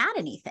actually have to add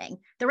anything.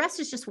 The rest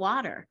is just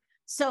water.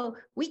 So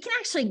we can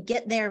actually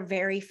get there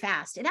very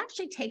fast. It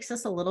actually takes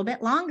us a little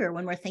bit longer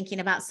when we're thinking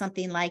about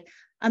something like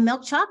a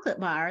milk chocolate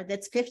bar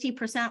that's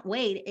 50%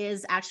 weight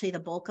is actually the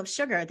bulk of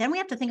sugar. Then we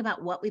have to think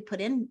about what we put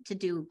in to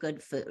do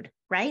good food,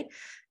 right?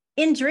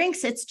 In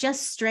drinks, it's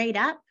just straight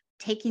up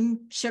taking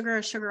sugar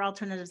or sugar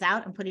alternatives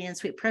out and putting in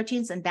sweet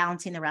proteins and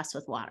balancing the rest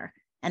with water.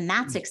 And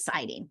that's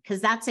exciting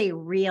because that's a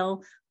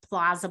real,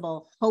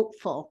 plausible,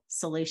 hopeful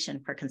solution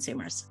for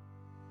consumers.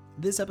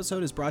 This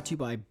episode is brought to you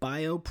by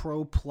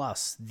BioPro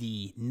Plus,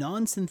 the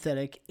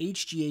non-synthetic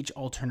HGH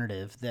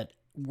alternative that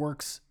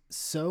works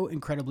so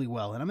incredibly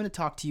well. And I'm going to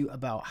talk to you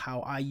about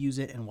how I use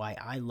it and why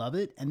I love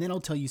it. And then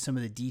I'll tell you some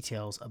of the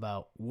details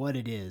about what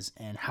it is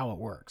and how it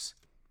works.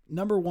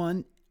 Number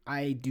one,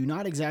 I do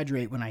not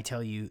exaggerate when I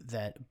tell you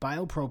that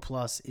BioPro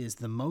Plus is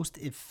the most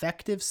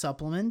effective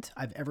supplement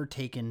I've ever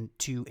taken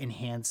to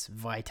enhance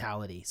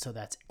vitality. So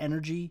that's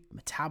energy,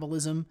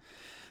 metabolism,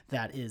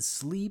 that is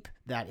sleep,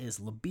 that is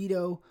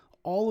libido.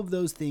 All of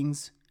those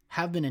things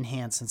have been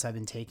enhanced since I've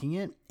been taking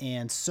it.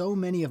 And so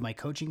many of my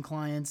coaching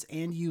clients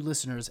and you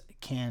listeners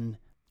can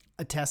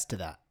attest to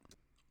that.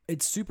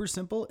 It's super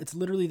simple. It's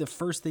literally the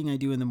first thing I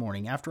do in the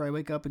morning. After I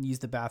wake up and use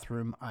the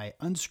bathroom, I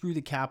unscrew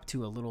the cap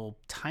to a little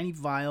tiny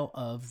vial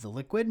of the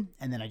liquid,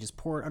 and then I just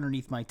pour it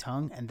underneath my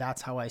tongue, and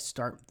that's how I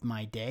start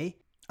my day.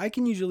 I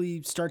can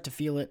usually start to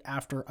feel it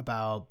after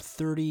about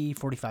 30,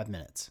 45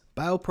 minutes.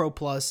 BioPro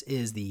Plus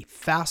is the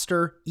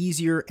faster,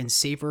 easier, and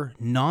safer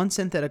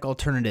non-synthetic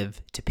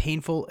alternative to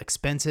painful,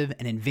 expensive,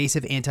 and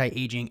invasive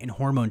anti-aging and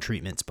hormone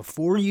treatments.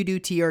 Before you do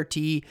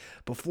TRT,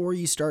 before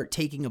you start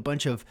taking a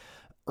bunch of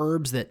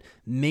herbs that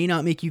may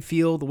not make you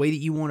feel the way that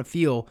you want to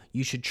feel,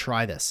 you should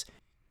try this.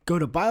 Go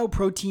to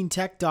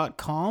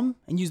bioproteintech.com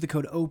and use the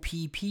code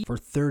OPP for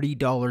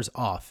 $30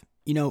 off.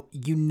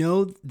 You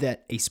know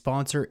that a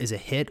sponsor is a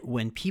hit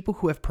when people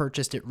who have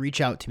purchased it reach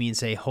out to me and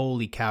say,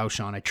 holy cow,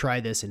 Sean, I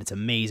tried this and it's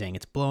amazing.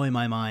 It's blowing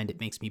my mind. It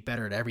makes me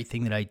better at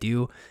everything that I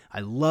do. I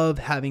love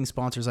having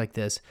sponsors like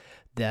this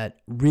that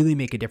really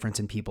make a difference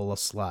in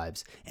people's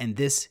lives. And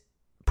this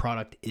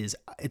product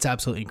it's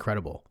absolutely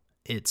incredible.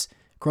 It's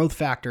growth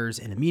factors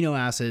and amino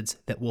acids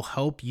that will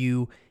help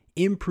you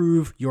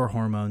improve your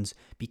hormones,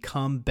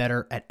 become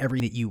better at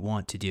everything that you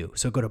want to do.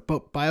 So go to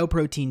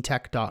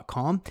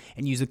bioproteintech.com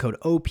and use the code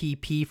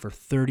OPP for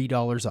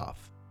 $30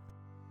 off.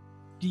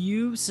 Do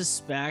you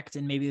suspect,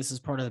 and maybe this is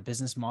part of the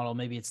business model,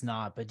 maybe it's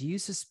not, but do you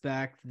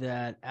suspect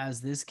that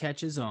as this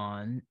catches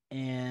on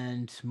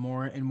and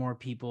more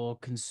people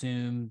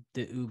consume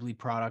the Oobli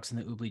products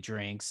and the Oobli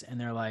drinks, and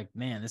they're like,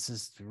 man, this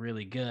is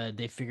really good,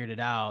 they figured it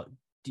out,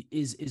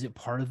 is it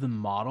part of the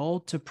model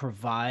to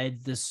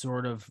provide this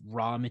sort of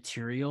raw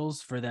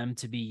materials for them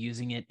to be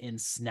using it in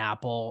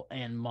Snapple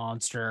and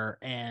Monster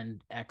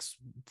and X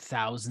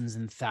thousands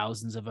and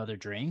thousands of other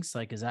drinks?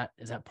 Like, is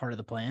that part of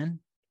the plan?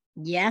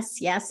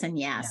 Yes, yes, and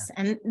yes. Yeah.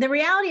 And the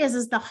reality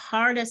is the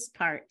hardest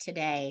part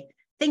today.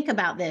 Think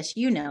about this,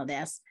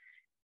 this.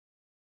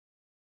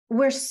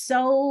 We're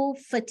so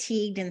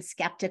fatigued and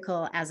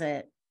skeptical as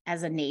a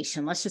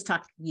nation. Let's just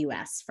talk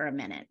US for a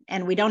minute.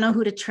 And we don't know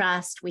who to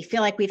trust. We feel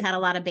like we've had a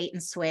lot of bait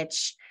and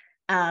switch.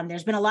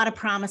 There's been a lot of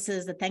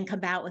promises that then come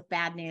out with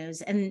bad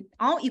news. And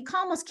you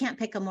almost can't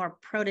pick a more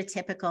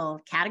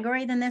prototypical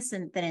category than this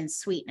than in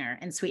sweetener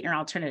and sweetener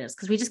alternatives,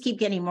 because we just keep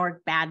getting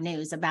more bad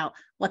news about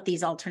what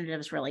these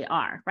alternatives really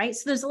are, right?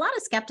 So there's a lot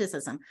of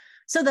skepticism.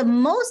 So the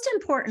most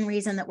important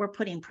reason that we're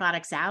putting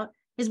products out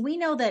is we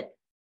know that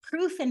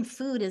proof in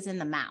food is in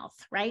the mouth,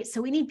 right?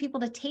 So we need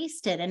people to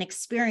taste it and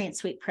experience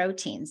sweet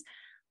proteins.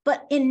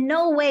 But in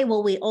no way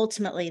will we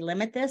ultimately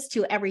limit this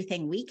to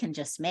everything we can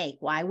just make.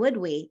 Why would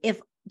we?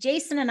 If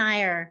Jason and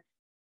I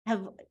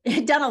have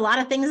done a lot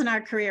of things in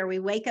our career, we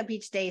wake up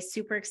each day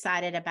super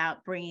excited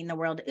about bringing the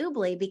world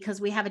Oobli because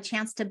we have a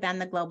chance to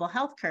bend the global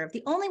health curve.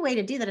 The only way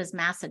to do that is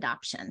mass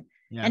adoption.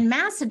 Yeah. And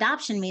mass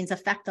adoption means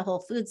affect the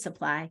whole food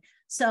supply.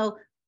 So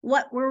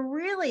what we're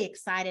really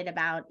excited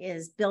about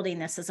is building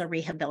this as a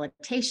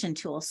rehabilitation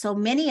tool. So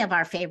many of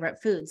our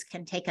favorite foods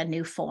can take a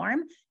new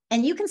form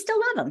and you can still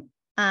love them.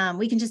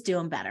 We can just do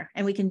them better,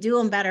 and we can do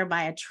them better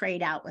by a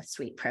trade out with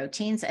sweet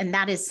proteins. And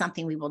that is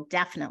something we will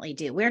definitely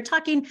do. We're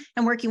talking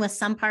and working with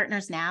some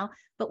partners now,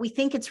 but we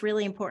think it's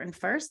really important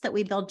first that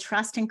we build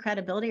trust and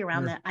credibility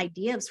around the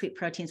idea of sweet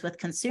proteins with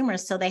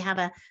consumers. So they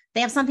have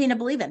something to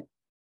believe in.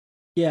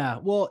 Yeah.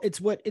 Well, it's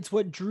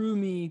what drew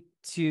me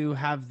to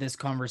have this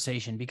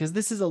conversation, because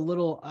this is a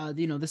little,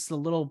 this is a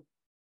little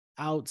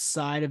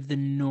outside of the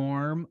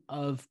norm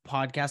of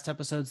podcast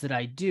episodes that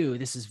I do.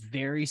 This is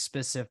very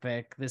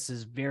specific. This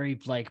is very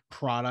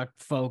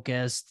product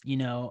focused,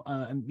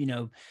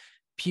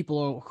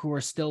 people who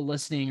are still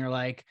listening are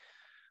like,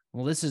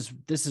 well, this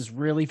is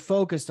really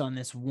focused on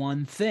this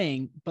one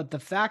thing. But the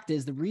fact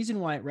is, the reason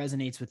why it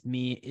resonates with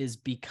me is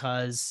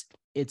because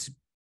it's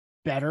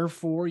better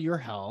for your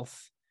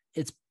health.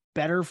 It's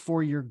better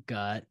for your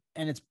gut,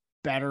 and it's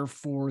better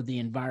for the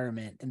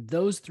environment. And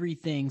those three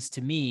things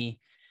to me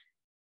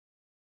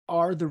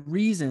are the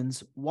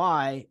reasons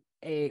why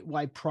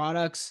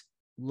products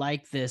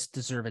like this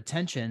deserve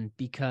attention,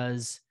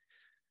 because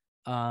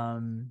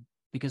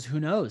who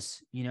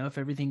knows, if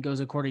everything goes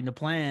according to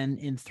plan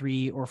in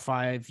 3 or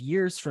 5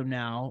 years from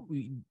now,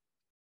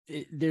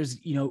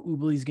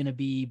 Oobli is going to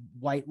be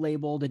white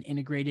labeled and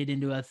integrated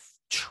into a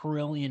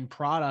trillion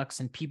products,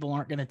 and people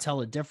aren't going to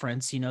tell a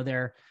difference.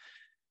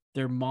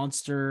 Their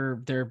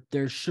Monster,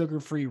 their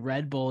sugar-free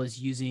Red Bull is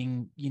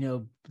using,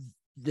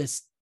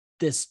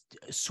 this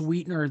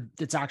sweetener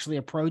that's actually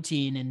a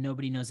protein, and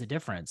nobody knows the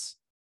difference.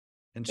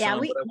 And Sean,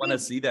 what I want to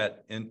see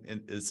that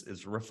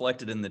is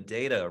reflected in the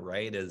data,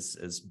 right?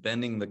 Is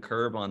bending the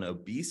curve on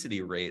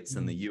obesity rates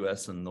in the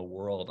US and the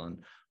world, on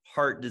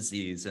heart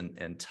disease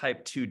and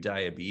type 2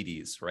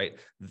 diabetes, right?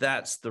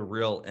 That's the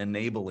real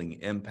enabling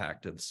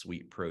impact of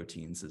sweet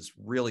proteins, is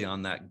really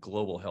on that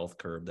global health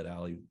curve that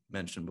Ali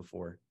mentioned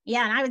before.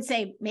 Yeah. And I would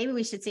say maybe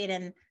we should see it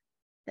in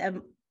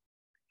the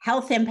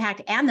health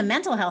impact and the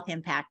mental health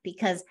impact,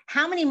 because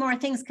how many more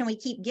things can we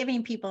keep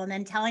giving people and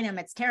then telling them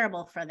it's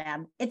terrible for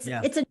them? It's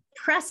a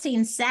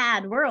depressing,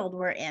 sad world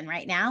we're in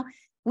right now.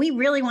 We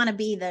really want to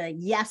be the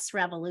yes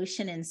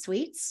revolution in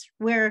sweets,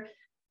 where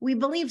we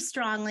believe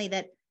strongly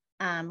that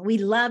we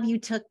love you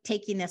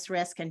taking this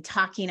risk and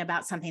talking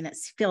about something that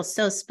feels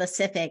so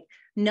specific.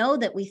 Know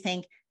that we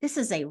think this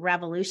is a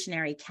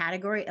revolutionary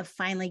category of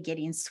finally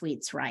getting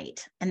sweets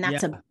right. And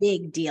that's a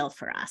big deal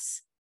for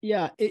us.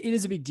 Yeah, it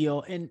is a big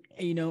deal. And,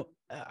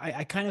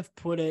 I kind of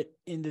put it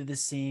into the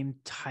same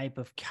type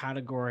of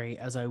category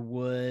as I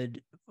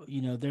would,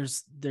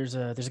 there's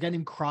a guy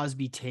named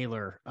Crosby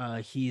Taylor.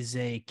 He's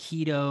a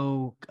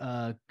keto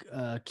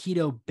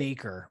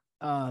baker.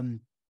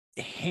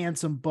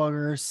 Handsome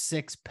bugger,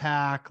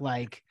 6-pack,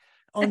 like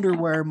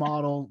underwear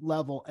model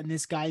level. And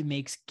this guy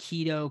makes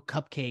keto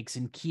cupcakes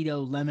and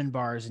keto lemon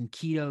bars and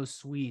keto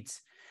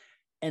sweets.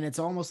 And it's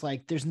almost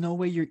like there's no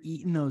way you're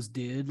eating those,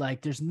 dude.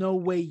 Like there's no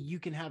way you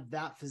can have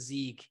that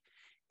physique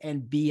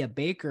and be a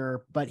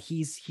baker, but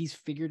he's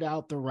figured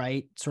out the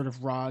right sort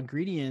of raw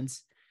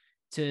ingredients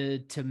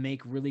to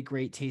make really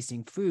great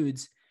tasting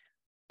foods.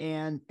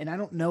 And I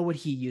don't know what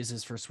he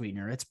uses for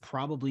sweetener. It's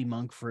probably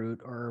monk fruit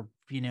or,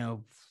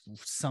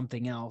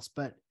 something else.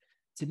 But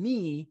to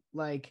me,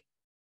 like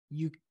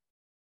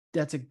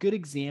that's a good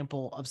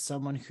example of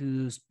someone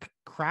who's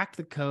cracked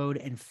the code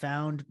and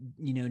found,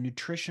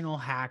 nutritional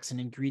hacks and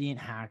ingredient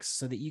hacks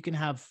so that you can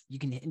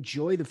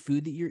enjoy the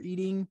food that you're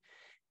eating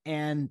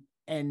and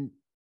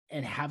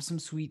have some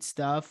sweet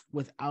stuff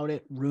without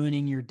it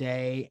ruining your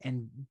day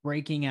and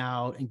breaking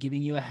out and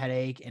giving you a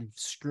headache and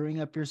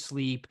screwing up your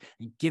sleep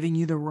and giving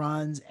you the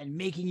runs and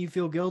making you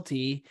feel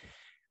guilty.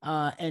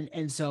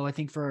 And so I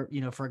think for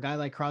a guy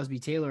like Crosby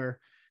Taylor,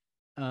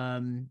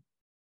 to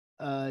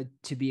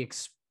be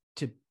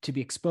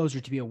exposed or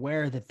to be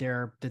aware that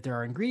there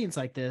are ingredients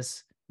like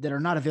this that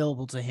are not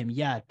available to him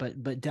yet,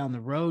 but down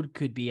the road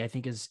could be, I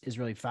think is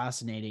really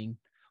fascinating.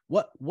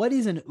 What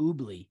is an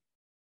Oobli?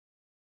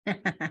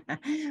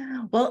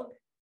 Well,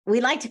 we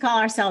like to call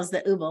ourselves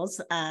the Oobles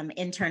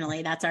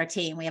internally. That's our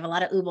team. We have a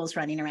lot of Oobles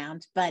running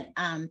around, but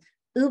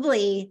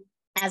Oobli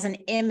as an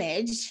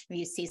image,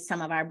 you see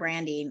some of our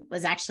branding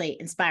was actually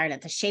inspired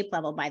at the shape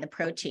level by the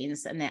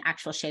proteins and the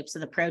actual shapes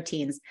of the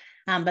proteins.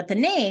 But the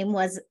name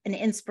was an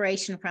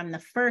inspiration from the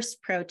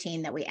first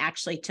protein that we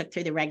actually took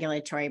through the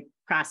regulatory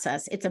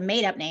process. It's a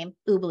made up name,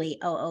 Oobli,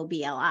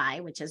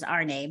 Oobli, which is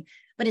our name,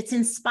 but it's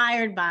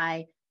inspired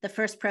by the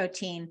first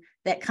protein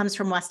that comes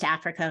from West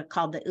Africa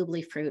called the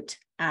Oobli fruit.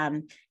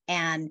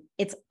 And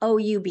it's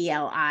Oubli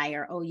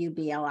or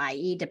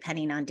Oublie,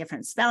 depending on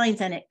different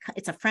spellings. And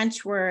it's a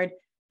French word.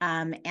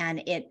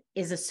 And it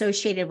is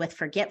associated with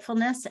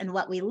forgetfulness. And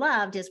what we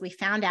loved is we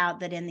found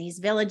out that in these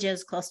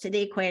villages close to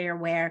the equator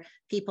where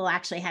people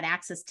actually had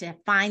access to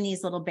find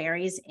these little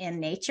berries in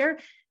nature,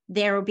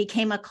 there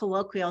became a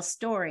colloquial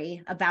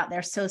story about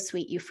they're so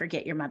sweet you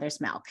forget your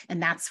mother's milk.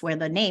 And that's where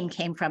the name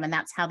came from. And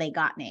that's how they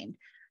got named.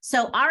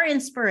 So our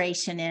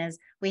inspiration is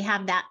we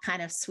have that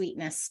kind of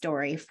sweetness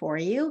story for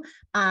you.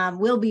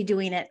 We'll be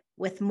doing it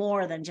with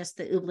more than just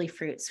the Oobli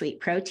fruit sweet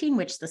protein,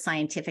 which the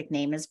scientific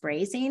name is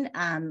braising,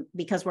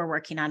 because we're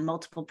working on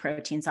multiple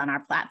proteins on our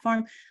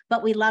platform.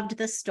 But we loved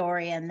the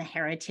story and the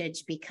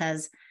heritage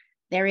because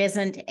there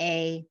isn't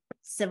a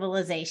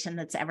civilization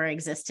that's ever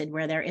existed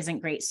where there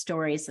isn't great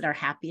stories that are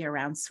happy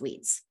around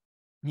sweets.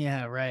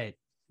 Yeah, right.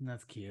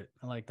 That's cute.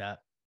 I like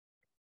that.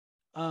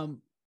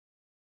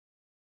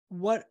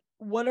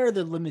 What are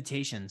the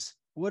limitations?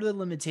 What are the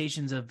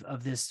limitations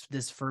of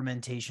this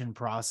fermentation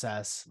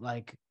process?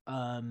 Like,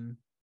 are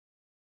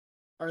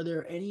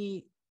there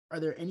any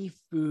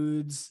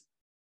foods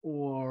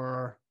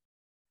or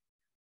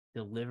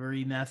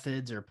delivery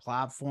methods or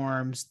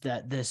platforms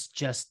that this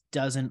just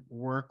doesn't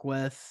work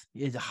with?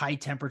 Is it high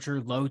temperature,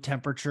 low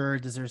temperature?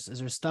 Is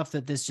there stuff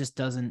that this just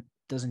doesn't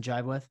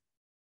jive with?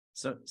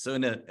 So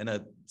in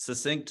a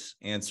succinct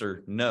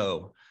answer,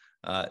 no.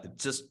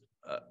 Just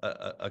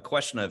a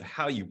question of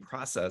how you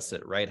process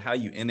it, right? How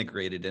you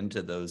integrate it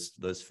into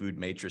those food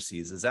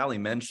matrices. As Ali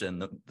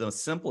mentioned, the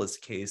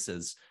simplest case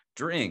is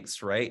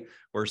drinks, right?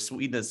 Where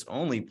sweetness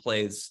only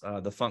plays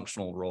the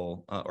functional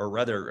role, or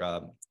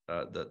rather,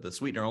 the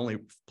sweetener only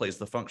plays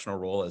the functional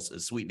role as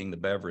sweetening the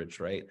beverage,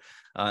 right?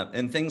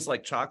 And things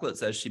like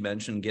chocolates, as she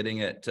mentioned, getting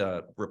it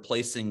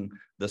replacing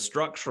the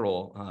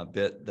structural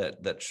bit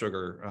that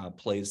sugar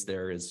plays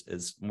there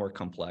is more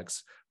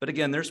complex. But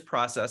again, there's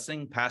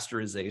processing,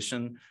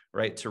 pasteurization,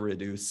 right, to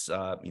reduce,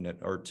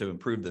 or to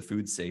improve the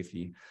food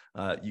safety.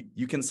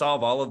 You can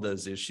solve all of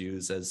those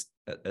issues. As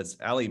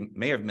Ali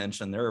may have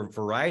mentioned, there are a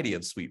variety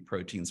of sweet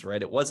proteins,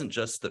 right? It wasn't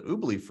just the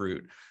Oobli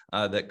fruit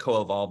that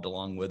co-evolved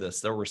along with us.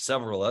 There were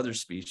several other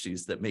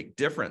species that make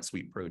different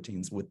sweet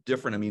proteins with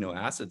different amino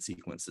acid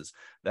sequences.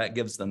 That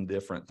gives them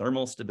different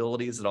thermal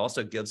stabilities. It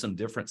also gives them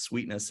different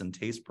sweetness and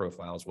taste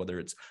profiles, whether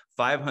it's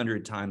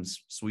 500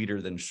 times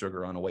sweeter than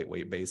sugar on a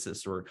weight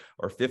basis or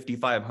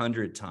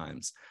 5,500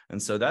 times.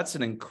 And so that's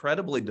an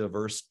incredibly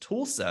diverse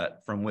tool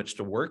set from which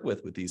to work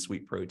with these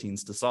sweet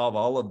proteins to solve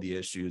all of the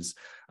issues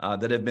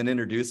that have been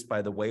introduced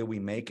by the way we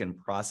make and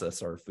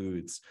process our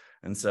foods.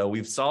 And so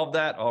we've solved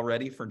that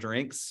already for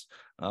drinks.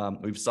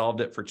 We've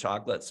solved it for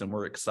chocolates, and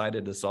we're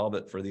excited to solve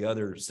it for the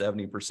other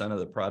 70% of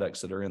the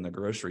products that are in the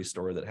grocery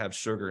store that have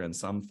sugar in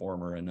some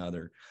form or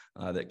another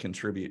that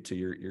contribute to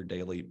your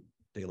daily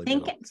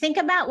Think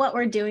about what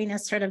we're doing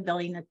as sort of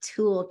building a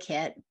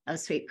toolkit of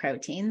sweet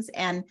proteins.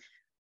 And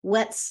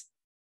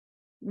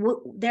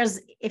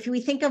if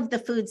we think of the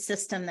food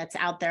system that's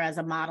out there as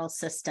a model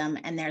system,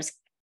 and there's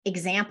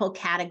example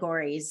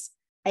categories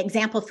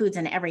example foods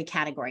in every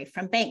category,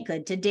 from baked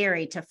good to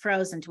dairy to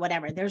frozen to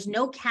whatever. There's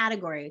no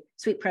category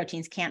sweet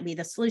proteins can't be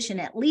the solution,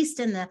 at least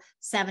in the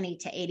 70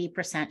 to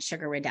 80%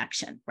 sugar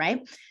reduction,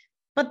 right?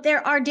 But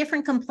there are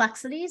different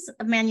complexities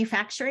of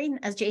manufacturing,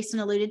 as Jason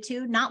alluded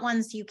to, not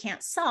ones you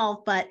can't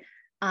solve, but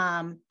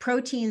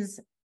proteins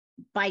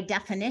by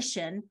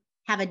definition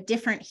have a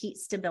different heat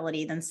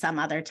stability than some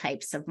other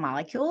types of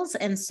molecules.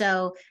 And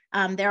so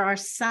there are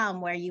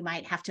some where you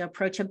might have to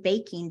approach a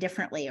baking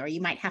differently, or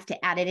you might have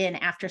to add it in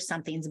after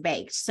something's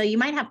baked. So you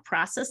might have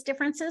process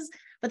differences,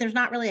 but there's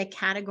not really a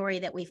category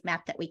that we've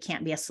met that we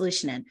can't be a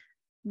solution in.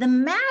 The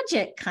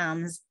magic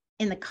comes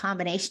in the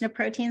combination of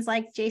proteins,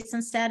 like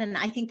Jason said, and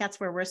I think that's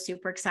where we're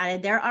super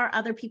excited. There are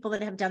other people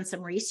that have done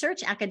some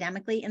research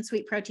academically in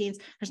sweet proteins.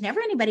 There's never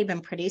anybody been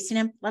producing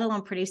them, let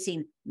alone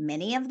producing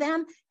many of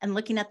them and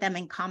looking at them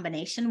in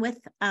combination with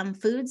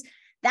foods.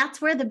 That's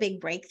where the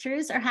big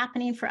breakthroughs are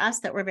happening for us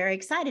that we're very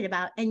excited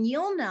about. And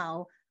you'll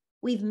know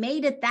we've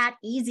made it that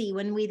easy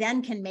when we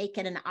then can make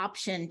it an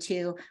option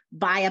to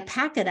buy a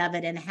packet of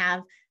it and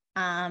have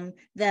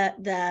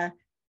the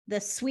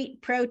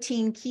sweet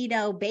protein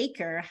keto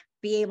baker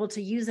be able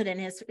to use it in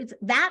his,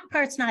 that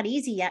part's not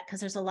easy yet because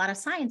there's a lot of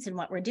science in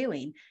what we're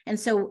doing. And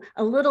so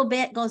a little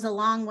bit goes a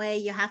long way.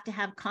 You have to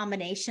have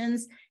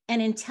combinations. And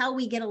until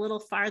we get a little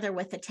farther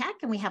with the tech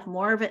and we have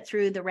more of it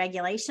through the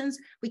regulations,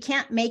 we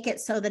can't make it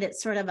so that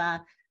it's sort of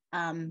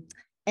an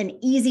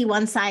easy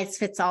one size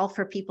fits all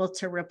for people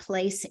to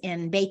replace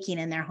in baking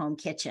in their home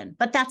kitchen.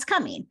 But that's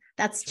coming.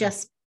 That's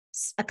just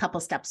a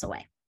couple steps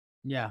away.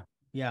 Yeah.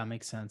 Yeah.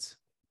 Makes sense.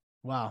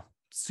 Wow.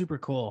 Super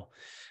cool.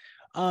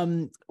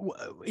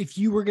 If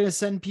you were going to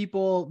send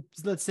people,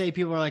 let's say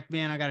people are like,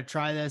 man, I got to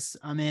try this,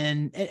 I'm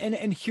in.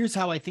 And here's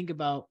how I think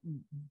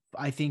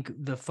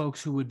the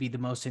folks who would be the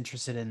most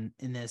interested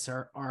in this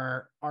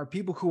are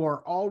people who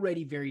are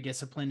already very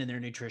disciplined in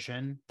their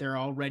nutrition. They're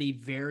already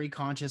very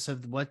conscious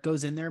of what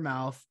goes in their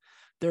mouth.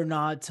 They're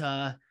not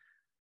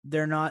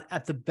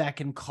at the beck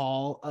and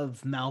call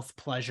of mouth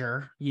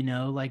pleasure,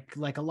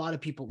 like a lot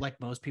of people, like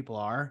most people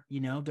are,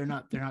 they're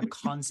not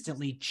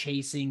constantly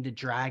chasing the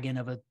dragon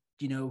of a,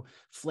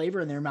 flavor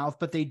in their mouth,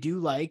 but they do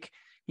like,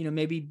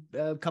 maybe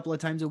a couple of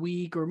times a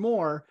week or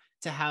more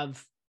to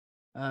have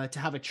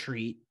a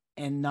treat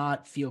and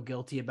not feel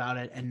guilty about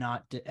it and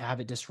not have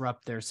it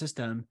disrupt their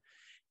system.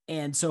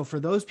 And so for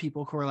those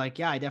people who are like,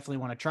 yeah, I definitely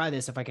want to try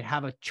this. If I could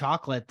have a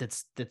chocolate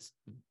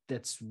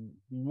that's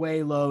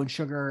way low in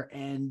sugar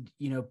and,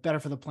 better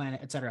for the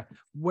planet, et cetera,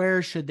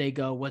 where should they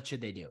go? What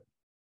should they do?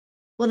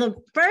 Well, the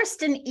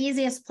first and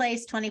easiest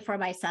place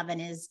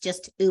 24/7 is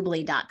just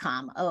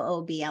Oobli.com,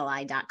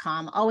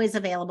 OOBLI.com. Always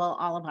available,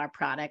 all of our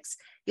products.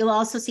 You'll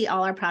also see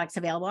all our products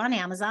available on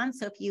Amazon.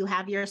 So if you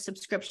have your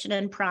subscription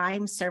and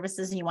Prime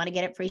services and you want to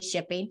get it free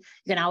shipping,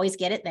 you can always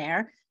get it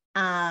there.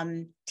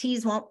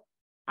 Teas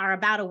are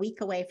about a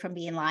week away from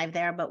being live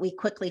there, but we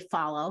quickly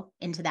follow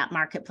into that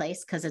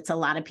marketplace because it's a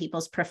lot of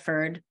people's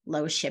preferred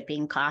low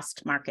shipping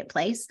cost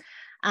marketplace.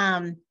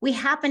 We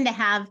happen to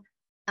have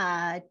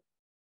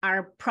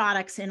our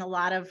products in a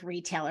lot of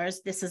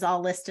retailers. This is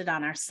all listed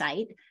on our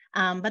site,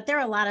 but there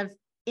are a lot of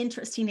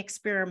interesting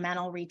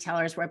experimental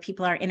retailers where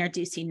people are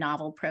introducing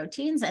novel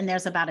proteins, and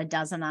there's about a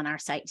dozen on our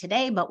site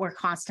today, but we're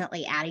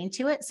constantly adding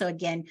to it. So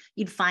again,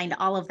 you'd find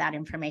all of that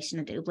information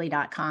at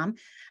Oobli.com.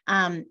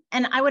 And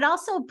I would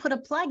also put a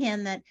plug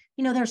in that,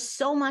 there's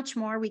so much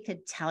more we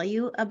could tell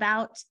you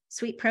about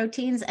sweet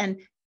proteins, and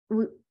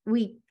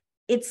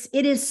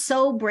it is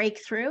so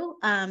breakthrough.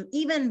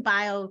 Even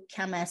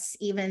biochemists,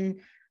 even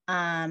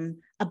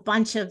a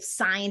bunch of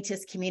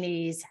scientist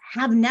communities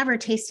have never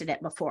tasted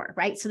it before,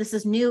 right? So this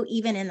is new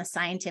even in the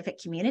scientific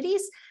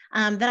communities,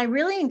 that I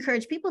really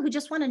encourage people who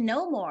just want to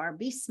know more,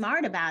 be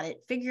smart about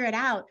it, figure it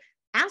out,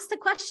 ask the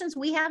questions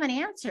we haven't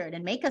answered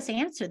and make us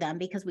answer them,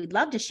 because we'd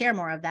love to share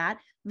more of that.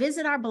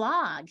 Visit our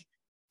blog,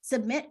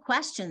 submit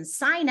questions,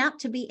 sign up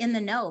to be in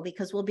the know,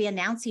 because we'll be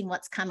announcing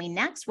what's coming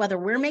next, whether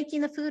we're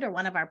making the food or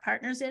one of our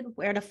partners did,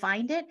 where to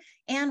find it.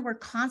 And we're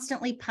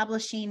constantly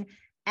publishing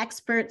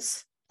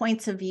experts'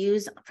 points of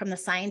views from the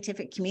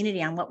scientific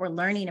community on what we're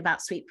learning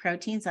about sweet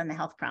proteins and the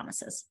health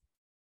promises.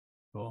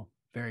 Cool.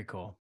 Very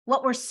cool.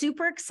 What we're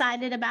super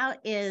excited about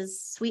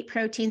is sweet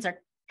proteins are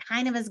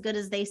kind of as good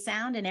as they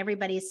sound, and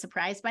everybody's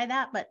surprised by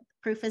that, but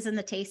proof is in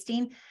the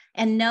tasting.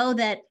 And know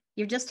that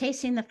you're just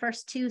tasting the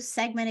first 2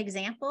 segment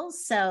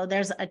examples. So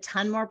there's a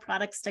ton more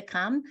products to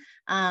come.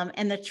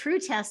 And the true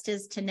test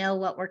is to know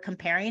what we're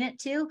comparing it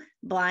to,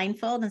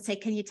 blindfold, and say,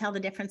 can you tell the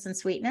difference in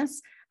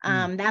sweetness?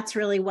 That's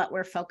really what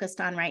we're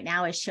focused on right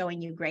now, is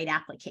showing you great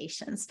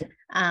applications.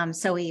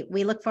 So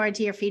we look forward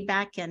to your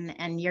feedback,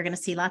 and you're going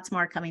to see lots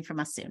more coming from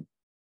us soon.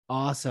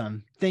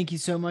 Awesome. Thank you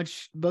so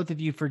much, both of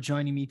you, for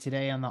joining me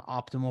today on the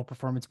Optimal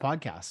Performance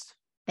Podcast.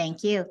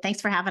 Thank you. Thanks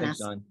for having us.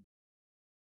 John.